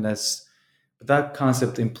connectedness, but that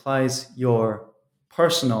concept implies your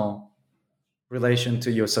personal relation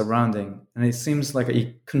to your surrounding. And it seems like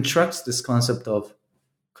it contracts this concept of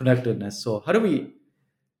connectedness. So how do we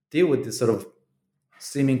deal with this sort of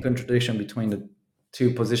seeming contradiction between the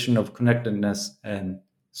two positions of connectedness and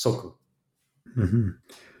Soku? Mm-hmm.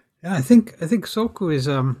 Yeah, I think Soku is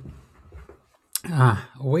a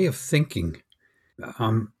way of thinking.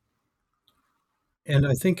 And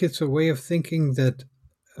I think it's a way of thinking that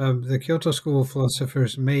the Kyoto School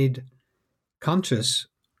philosophers made conscious,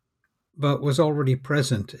 but was already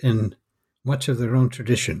present in much of their own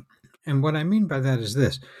tradition. And what I mean by that is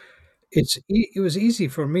this. It was easy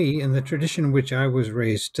for me, in the tradition in which I was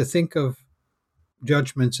raised, to think of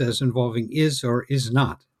judgments as involving is or is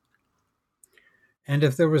not. And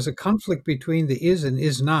if there was a conflict between the is and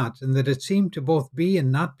is not, and that it seemed to both be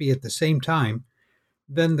and not be at the same time,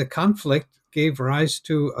 then the conflict gave rise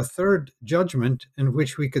to a third judgment in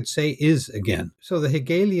which we could say is again. So the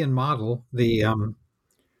Hegelian model, the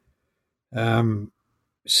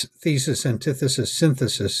thesis, antithesis,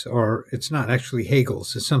 synthesis, or it's not actually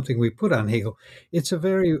Hegel's, it's something we put on Hegel. It's a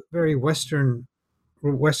very, very Western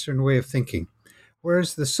way of thinking.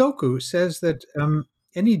 Whereas the Soku says that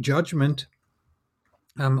any judgment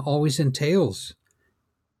always entails,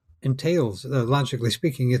 logically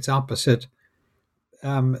speaking, its opposite,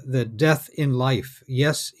 the death in life,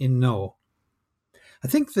 yes in no. I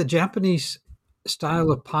think the Japanese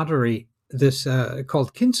style of pottery, this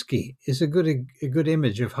called kinsuki, is a good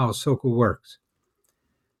image of how Soku works.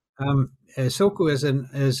 Soku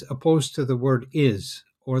as opposed to the word is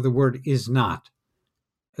or the word is not.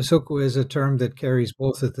 Soku is a term that carries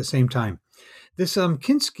both at the same time. This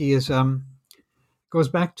kinsuki goes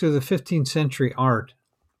back to the 15th century art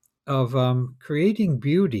of creating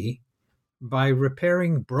beauty by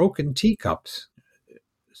repairing broken teacups.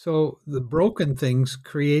 So the broken things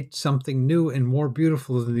create something new and more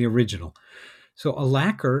beautiful than the original. So a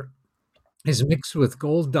lacquer is mixed with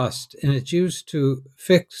gold dust, and it's used to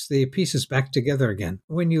fix the pieces back together again.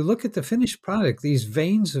 When you look at the finished product, these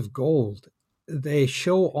veins of gold, they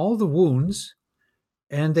show all the wounds,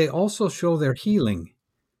 and they also show their healing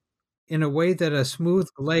in a way that a smooth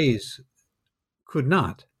glaze could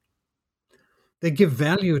not. They give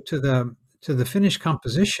value to the finished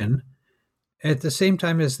composition at the same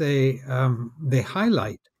time as they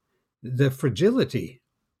highlight the fragility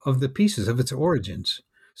of the pieces, of its origins.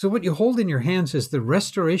 So what you hold in your hands is the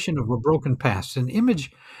restoration of a broken past, an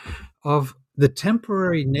image of the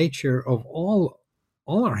temporary nature of all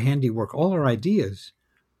our handiwork, all our ideas,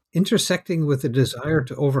 intersecting with the desire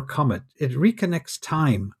to overcome it. It reconnects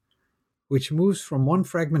time, which moves from one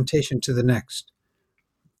fragmentation to the next,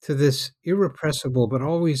 to this irrepressible but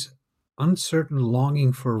always uncertain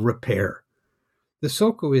longing for repair. The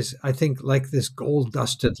Soku is, I think, like this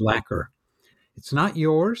gold-dusted lacquer. It's not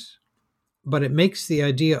yours, but it makes the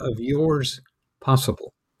idea of yours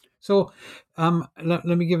possible. So let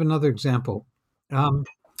me give another example.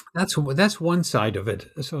 That's one side of it.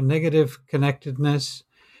 So negative connectedness,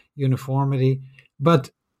 uniformity.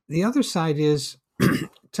 But the other side is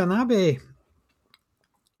Tanabe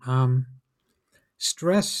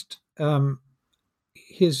stressed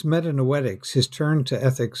his metanoetics, his turn to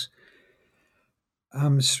ethics,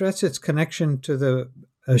 stress its connection to the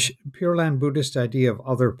Pure Land Buddhist idea of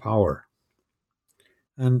other power.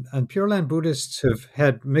 And Pure Land Buddhists have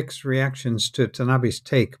had mixed reactions to Tanabe's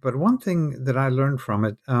take, but one thing that I learned from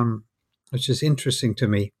it, which is interesting to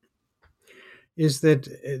me, is that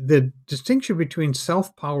the distinction between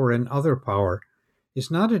self-power and other power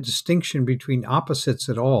is not a distinction between opposites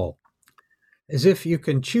at all. as if you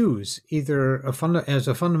can choose either as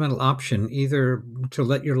a fundamental option, either to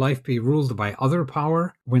let your life be ruled by other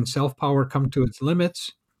power when self-power come to its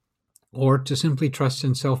limits, or to simply trust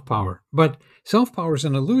in self-power. But self-power is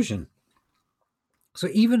an illusion. So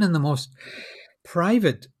even in the most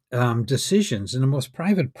private decisions, in the most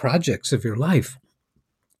private projects of your life,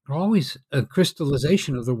 are always a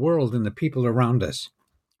crystallization of the world and the people around us.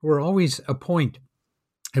 We're always a point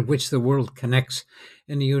at which the world connects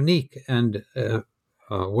in a unique and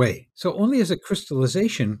way. So only as a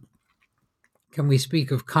crystallization can we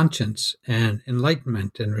speak of conscience and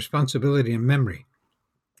enlightenment and responsibility and memory.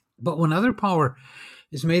 But when other power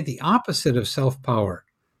is made the opposite of self-power,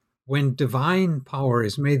 when divine power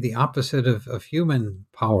is made the opposite of human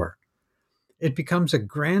power, it becomes a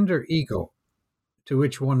grander ego to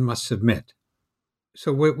which one must submit.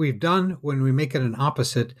 So what we've done when we make it an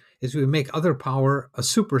opposite is we make other power a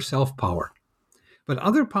super self-power. But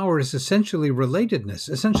other power is essentially relatedness,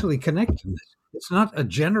 essentially connectedness. It's not a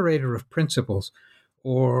generator of principles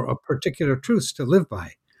or a particular truths to live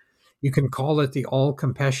by. You can call it the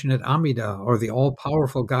all-compassionate Amida or the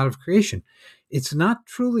all-powerful God of creation. It's not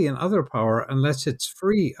truly an other power unless it's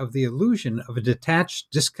free of the illusion of a detached,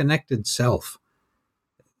 disconnected self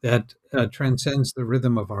that transcends the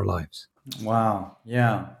rhythm of our lives. Wow.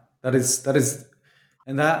 Yeah. That is,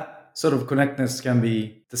 and that sort of connectedness can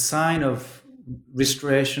be the sign of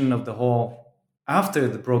restoration of the whole after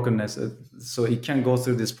the brokenness. So it can go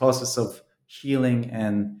through this process of healing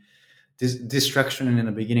and destruction in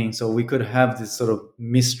the beginning. So we could have this sort of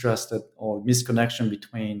mistrust or misconnection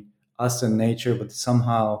between us and nature, but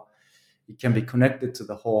somehow it can be connected to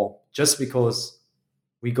the whole just because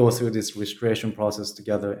we go through this restoration process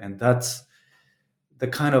together. And that's the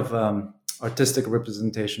kind of artistic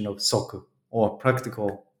representation of Soku, or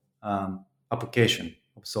practical application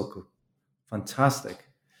of Soku. Fantastic.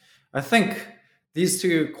 I think these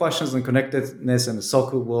two questions on connectedness and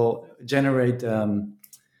Soku will generate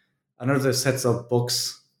another sets of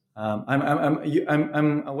books.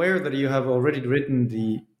 I'm aware that you have already written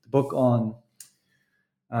the book on.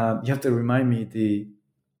 You have to remind me the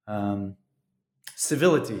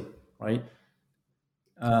civility, right?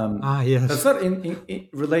 Yes. Does that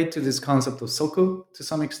relate to this concept of Soku to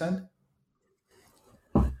some extent?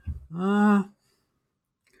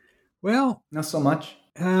 Well, not so much.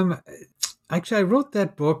 Actually, I wrote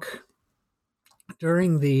that book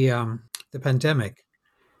during the pandemic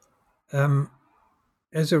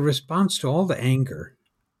as a response to all the anger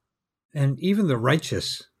and even the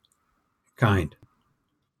righteous kind,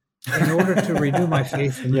 in order to renew my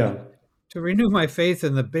faith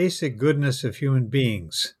in the basic goodness of human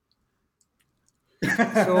beings.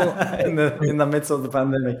 So in the midst of the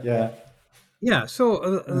pandemic, yeah.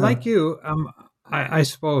 So like you, I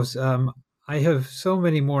suppose I have so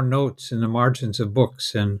many more notes in the margins of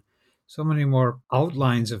books and so many more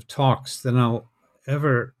outlines of talks than I'll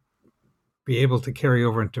ever be able to carry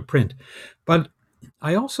over into print. But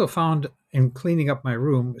I also found, in cleaning up my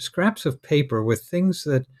room, scraps of paper with things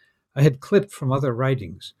that I had clipped from other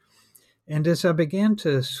writings. And as I began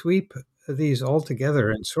to sweep these all together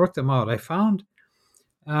and sort them out, I found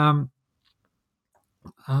a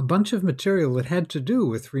bunch of material that had to do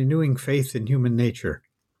with renewing faith in human nature.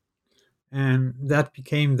 And that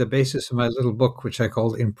became the basis of my little book, which I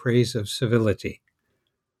called In Praise of Civility.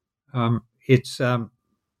 I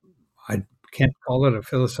can't call it a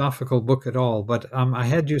philosophical book at all, but I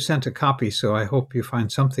had you sent a copy, so I hope you find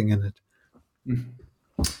something in it.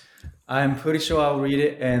 I'm pretty sure I'll read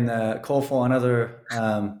it and call for another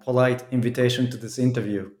polite invitation to this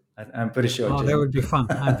interview. I'm pretty sure. Oh, Jim. That would be fun.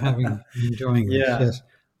 I'm enjoying this. Yes.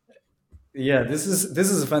 Yeah, this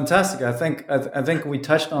is fantastic. I think we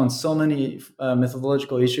touched on so many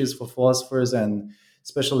methodological issues for philosophers and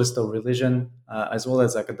specialists of religion, as well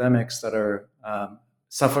as academics that are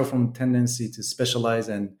suffer from tendency to specialize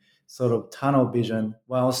and sort of tunnel vision,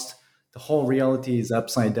 whilst the whole reality is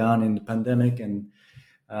upside down in the pandemic. And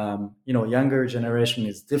younger generation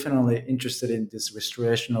is definitely interested in this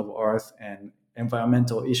restoration of earth and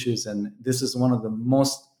environmental issues, and this is one of the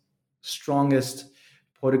most strongest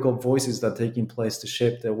political voices that are taking place to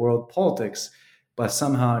shape the world politics. But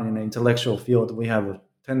somehow in the intellectual field, we have a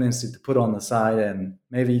tendency to put on the side, and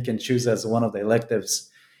maybe you can choose as one of the electives.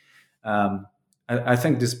 I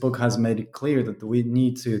think this book has made it clear that we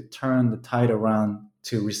need to turn the tide around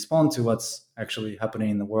to respond to what's actually happening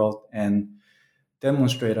in the world and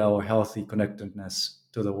demonstrate our healthy connectedness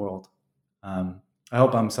to the world. I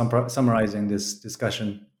hope I'm summarizing this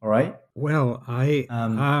discussion all right. Well,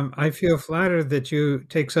 I feel flattered that you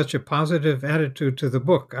take such a positive attitude to the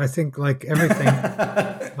book. I think, like everything,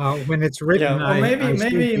 when it's written, Yeah, well, maybe I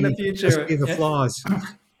see in the I see the future, flaws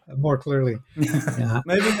more clearly. Yeah.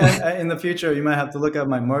 maybe in the future you might have to look at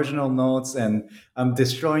my marginal notes, and I'm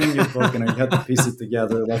destroying your book, and you have to piece it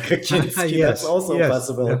together like a Kinski. That's also a Yes,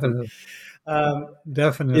 possibility. definitely, Um,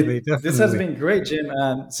 this has definitely. bine great, Jim.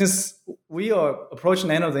 Since we are approaching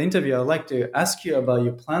the end of the interview, I'd like to ask you about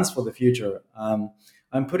your plans for the future.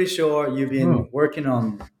 I'm pretty sure you've been Oh, working on,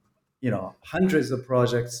 hundreds of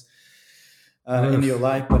projects in your oof.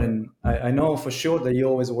 life, but I know for sure that you're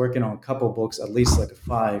always working on a couple books, at least like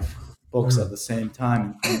 5 books at Mm. the same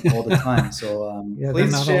time and all the time. So Yeah, they're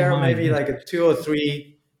please not all share mine. maybe like a 2 or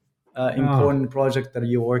 3 Oh, important project that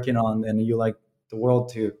you're working on and you like the world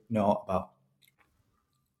to know about.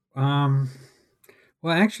 um,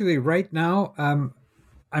 well, actually, right now, I'm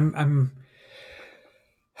I'm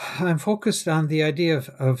I'm focused on the idea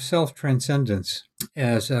of self transcendence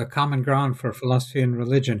as a common ground for philosophy and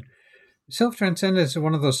religion. Self transcendence is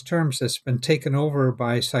one of those terms that's been taken over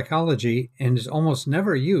by psychology and is almost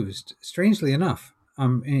never used, strangely enough,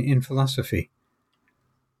 in philosophy.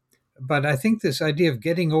 But I think this idea of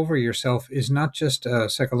getting over yourself is not just a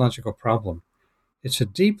psychological problem, it's a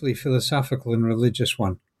deeply philosophical and religious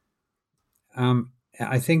one.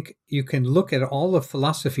 I think you can look at all of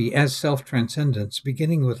philosophy as self transcendence,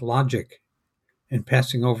 beginning with logic and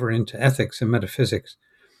passing over into ethics and metaphysics.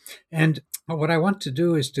 And what I want to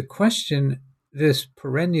do is to question this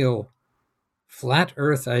perennial flat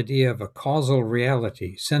earth idea of a causal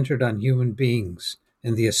reality centered on human beings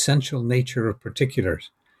and the essential nature of particulars,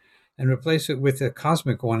 and replace it with a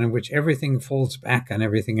cosmic one in which everything folds back on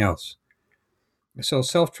everything else. So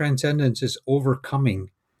self transcendence is overcoming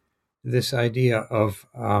this idea of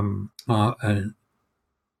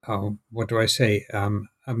what do I say?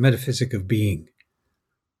 A metaphysic of being.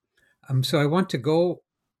 So I want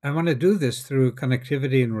to do this through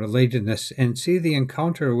connectivity and relatedness and see the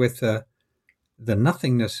encounter with the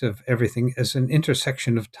nothingness of everything as an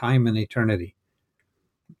intersection of time and eternity.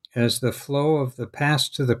 As the flow of the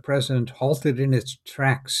past to the present halted in its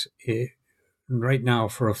tracks right now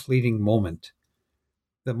for a fleeting moment,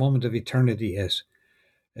 the moment of eternity,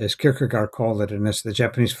 as Kierkegaard called it, and as the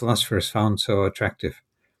Japanese philosophers found so attractive.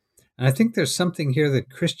 And I think there's something here that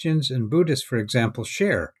Christians and Buddhists, for example,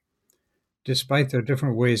 share, despite their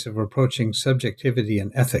different ways of approaching subjectivity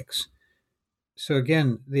and ethics. So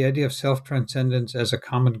again, the idea of self-transcendence as a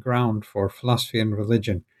common ground for philosophy and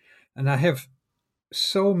religion. And I have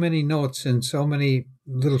so many notes and so many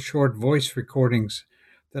little short voice recordings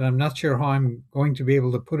that I'm not sure how I'm going to be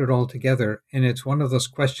able to put it all together. And it's one of those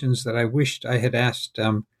questions that I wished I had asked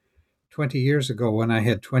 20 years ago when I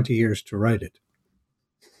had 20 years to write it.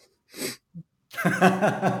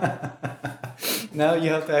 Now you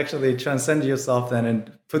have to actually transcend yourself then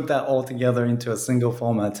and put that all together into a single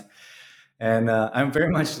format. And I'm very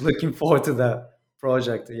much looking forward to that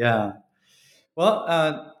project. Yeah.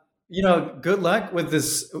 Well, good luck with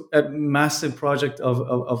this massive project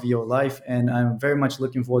of your life. And I'm very much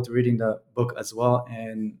looking forward to reading the book as well.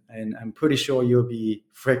 And I'm pretty sure you'll be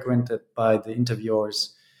frequented by the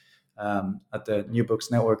interviewers at the New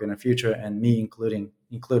Books Network in the future, and me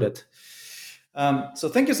included. So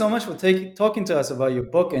thank you so much for talking to us about your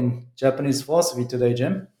book in Japanese philosophy today,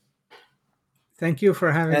 Jim. Thank you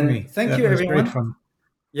for having me. And thank That you, was great everyone. fun.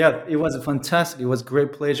 Yeah, it was fantastic. It was a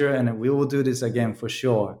great pleasure, and we will do this again for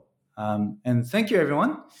sure. And thank you,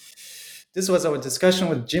 everyone. This was our discussion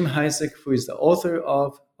with Jim Heisek, who is the author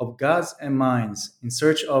of Gods and Minds, In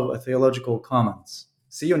Search of a Theological Commons.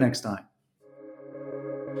 See you next time.